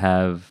standard to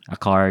have a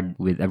card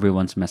with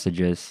everyone's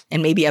messages.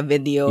 And maybe a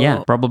video.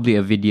 Yeah, probably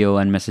a video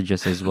and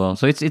messages as well.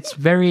 So it's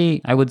very,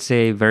 I would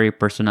say, very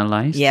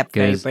personalized. Yep,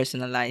 very 'cause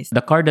personalized.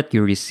 the card that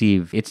you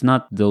receive, it's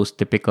not those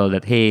typical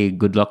that, hey,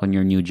 good luck on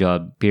your new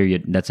job,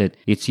 period. That's it.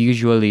 It's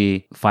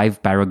usually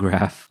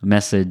 5-paragraph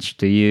message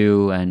to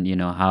you and, you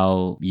know,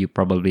 how you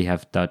probably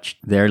have touched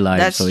their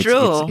lives. That's so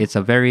true. It's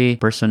a very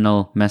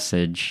personal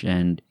message.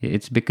 And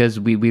it's because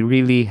we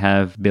really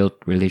have built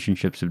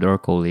relationships with our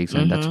colleagues.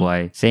 And that's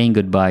why saying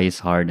goodbye is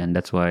hard. And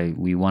that's why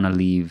we want to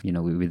leave, you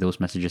know, with those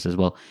messages as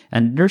well.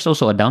 And there's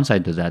also a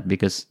downside to that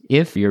because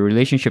if your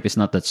relationship is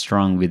not that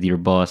strong with your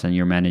boss and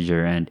your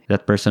manager and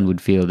that person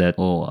would feel that,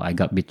 oh, I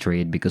got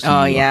betrayed because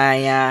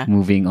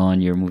moving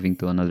on, you're moving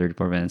to another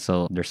department.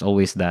 So there's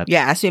always that.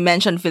 Yeah, as we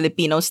mentioned,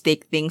 Filipinos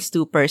take things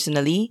too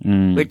personally.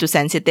 We're too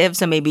sensitive.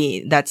 So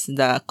maybe that's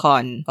the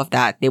con of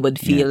that. They would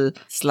feel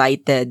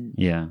slighted.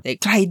 Yeah. Like,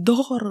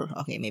 traidor.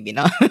 Okay, maybe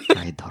not.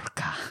 Traidor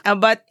ka.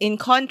 But in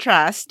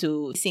contrast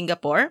to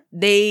Singapore,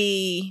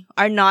 they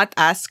are not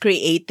as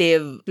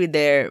creative with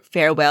their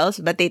farewells,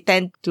 but they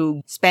tend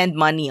to spend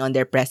money on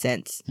their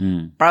presents.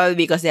 Probably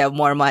because they have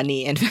more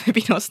money and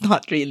Filipinos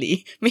not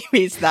really.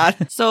 Maybe it's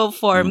that. So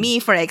for me,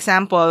 for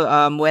example,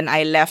 when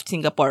I left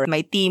Singapore,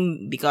 my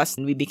team, because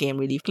we became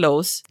really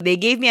close, they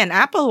gave me an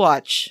Apple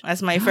Watch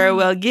as my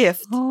farewell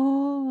gift.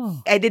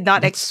 I did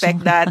not expect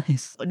so that.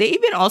 nice. They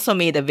even also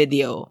made a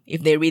video.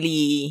 If they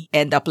really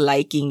end up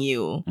liking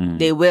you,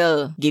 they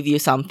will give you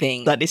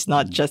something that is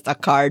not just a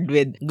card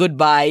with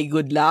goodbye,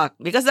 good luck.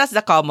 Because that's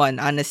the common,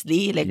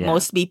 honestly. Like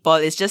most people,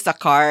 it's just a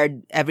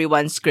card.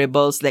 Everyone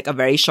scribbles like a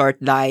very short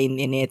line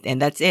in it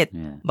and that's it.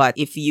 Yeah. But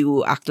if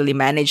you actually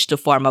manage to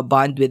form a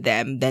bond with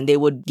them, then they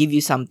would give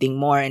you something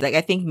more. And like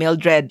I think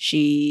Mildred,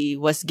 she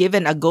was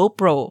given a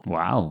GoPro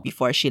Wow.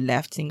 before she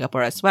left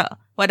Singapore as well.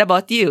 What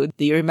about you?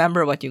 Do you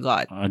remember what you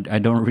got? I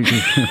don't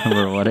really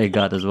remember what I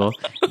got as well.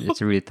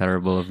 It's really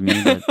terrible of me.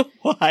 But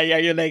Why are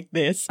you like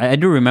this? I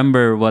do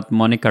remember what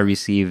Monica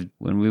received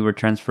when we were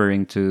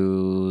transferring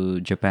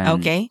to Japan.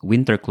 Okay.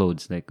 Winter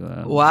clothes, like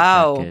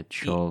Wow. jacket,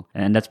 shawl.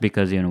 And that's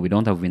because, you know, we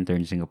don't have winter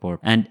in Singapore.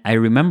 And I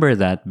remember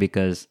that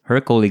because her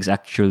colleagues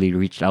actually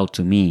reached out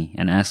to me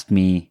and asked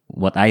me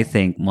what I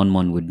think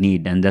Monmon would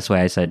need. And that's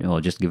why I said, oh,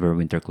 just give her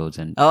winter clothes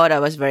and Oh,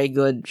 that was very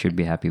good. should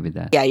be happy with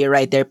that. Yeah, you're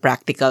right. They're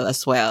practical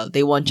as well.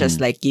 They won't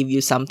just like give you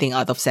something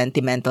out of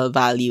sentimental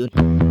value.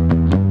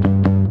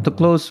 To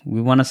close,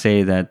 we want to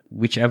say that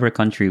whichever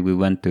country we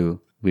went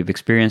to, We've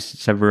experienced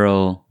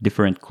several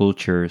different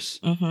cultures,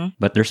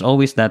 but there's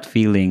always that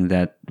feeling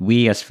that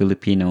we as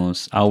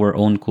Filipinos, our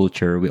own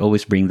culture, we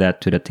always bring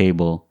that to the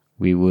table.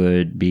 We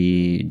would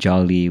be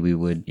jolly. We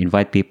would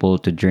invite people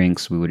to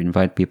drinks. We would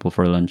invite people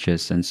for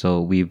lunches. And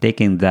so we've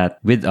taken that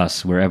with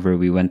us wherever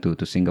we went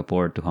to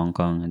Singapore, to Hong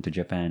Kong, and to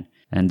Japan.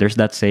 And there's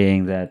that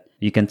saying that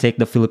you can take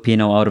the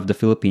Filipino out of the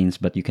Philippines,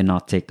 but you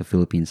cannot take the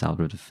Philippines out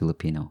of the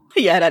Filipino.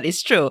 Yeah, that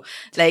is true.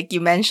 Like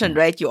you mentioned,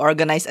 right? You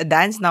organized a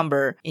dance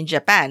number in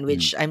Japan,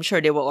 which I'm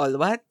sure they were all,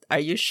 what? Are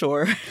you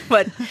sure?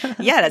 But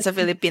yeah, that's a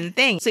Philippine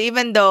thing. So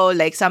even though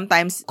like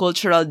sometimes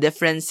cultural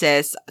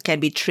differences can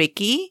be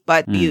tricky,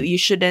 but you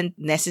shouldn't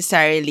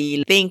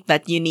necessarily think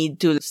that you need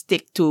to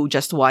stick to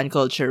just one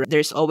culture.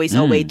 There's always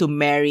a way to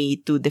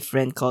marry two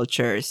different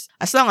cultures.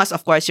 As long as,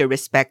 of course, you're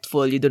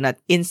respectful, you do not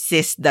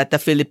insist that the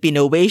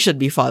Filipino way should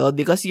be followed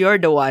because you're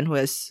the one who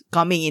is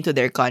coming into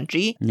their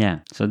country. Yeah.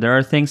 So there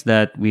are things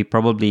that we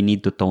probably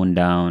need to tone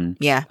down.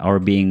 Yeah. Or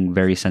being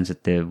very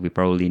sensitive, we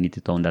probably need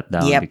to tone that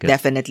down. Yep, because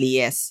definitely,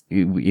 yes.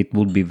 It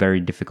would be very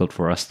difficult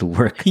for us to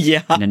work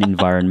in an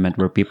environment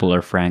where people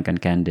are frank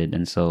and candid.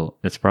 And so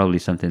that's probably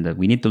something that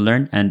we need to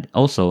learn. And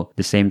also, at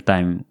the same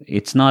time,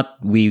 it's not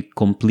we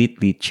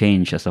completely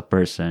change as a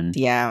person.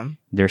 Yeah.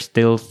 There's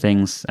still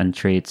things and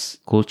traits,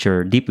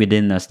 culture deep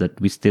within us that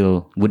we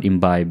still would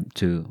imbibe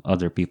to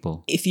other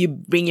people. If you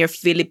bring your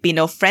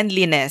Filipino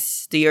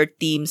friendliness to your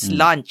team's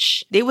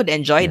lunch, they would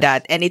enjoy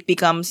that. And it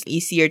becomes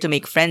easier to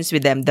make friends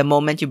with them the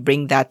moment you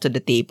bring that to the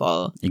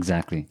table.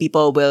 Exactly.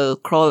 People will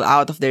crawl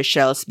out of their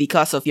shells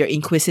because of your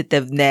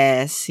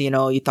inquisitiveness. You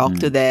know, you talk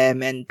to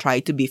them and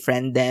try to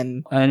befriend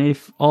them. And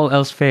if all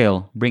else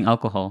fail, bring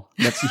alcohol.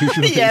 That's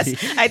usually... Yes,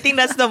 I think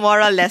that's the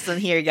moral lesson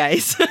here,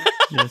 guys.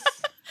 Yes.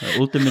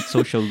 Ultimate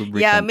social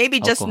lubricant. Yeah, maybe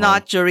just alcohol.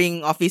 not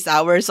during office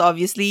hours,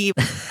 obviously.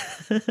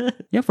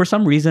 Yeah, for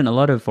some reason, a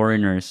lot of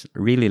foreigners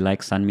really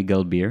like San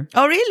Miguel beer.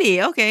 Oh,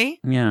 really? Okay.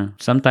 Yeah.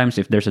 Sometimes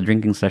if there's a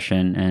drinking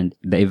session and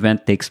the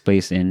event takes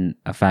place in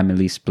a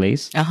family's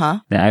place,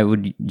 then I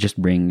would just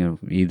bring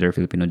either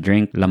Filipino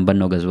drink,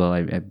 lambanog as well.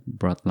 I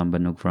brought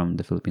lambanog from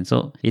the Philippines.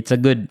 So it's a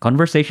good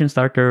conversation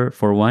starter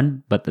for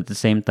one, but at the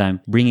same time,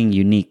 bringing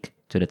unique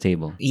to the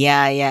table.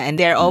 Yeah. And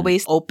they're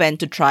always open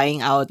to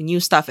trying out new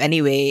stuff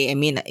anyway. I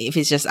mean, if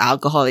it's just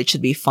alcohol, it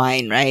should be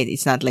fine, right?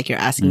 It's not like you're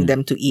asking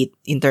them to eat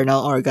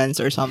internal organs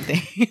or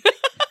something.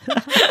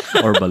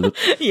 Or balut.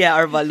 Yeah,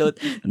 or balut.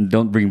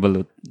 Don't bring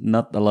balut.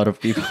 Not a lot of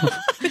people.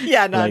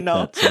 Yeah, no.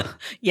 That, so.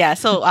 Yeah,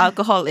 so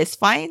alcohol is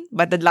fine,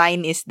 but the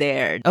line is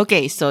there.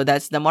 Okay, so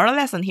that's the moral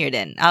lesson here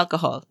then.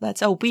 Alcohol.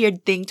 That's a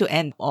weird thing to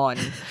end on.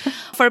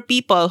 For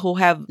people who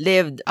have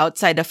lived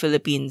outside the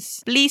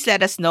Philippines, please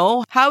let us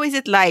know, how is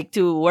it like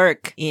to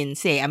work in,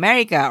 say,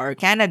 America or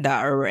Canada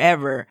or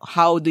wherever?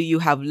 How do you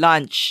have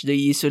lunch? Do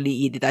you usually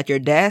eat it at your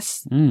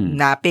desk?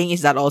 Napping,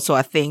 is that also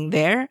a thing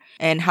there?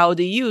 And how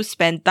do you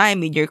spend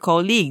time with your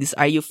colleagues?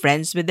 Are you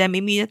friends with them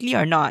immediately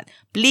or not?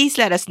 Please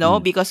let us know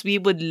because we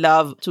would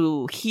love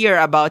to hear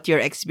about your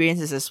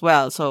experiences as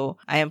well. So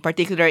I am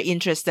particularly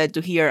interested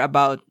to hear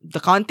about the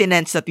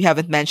continents that we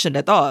haven't mentioned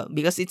at all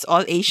because it's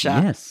all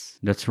Asia. Yes,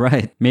 that's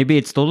right. Maybe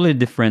it's totally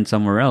different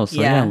somewhere else.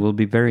 So yeah, we'll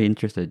be very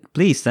interested.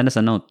 Please send us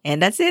a note.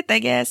 And that's it, I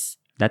guess.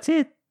 That's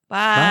it.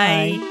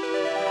 Bye. Bye.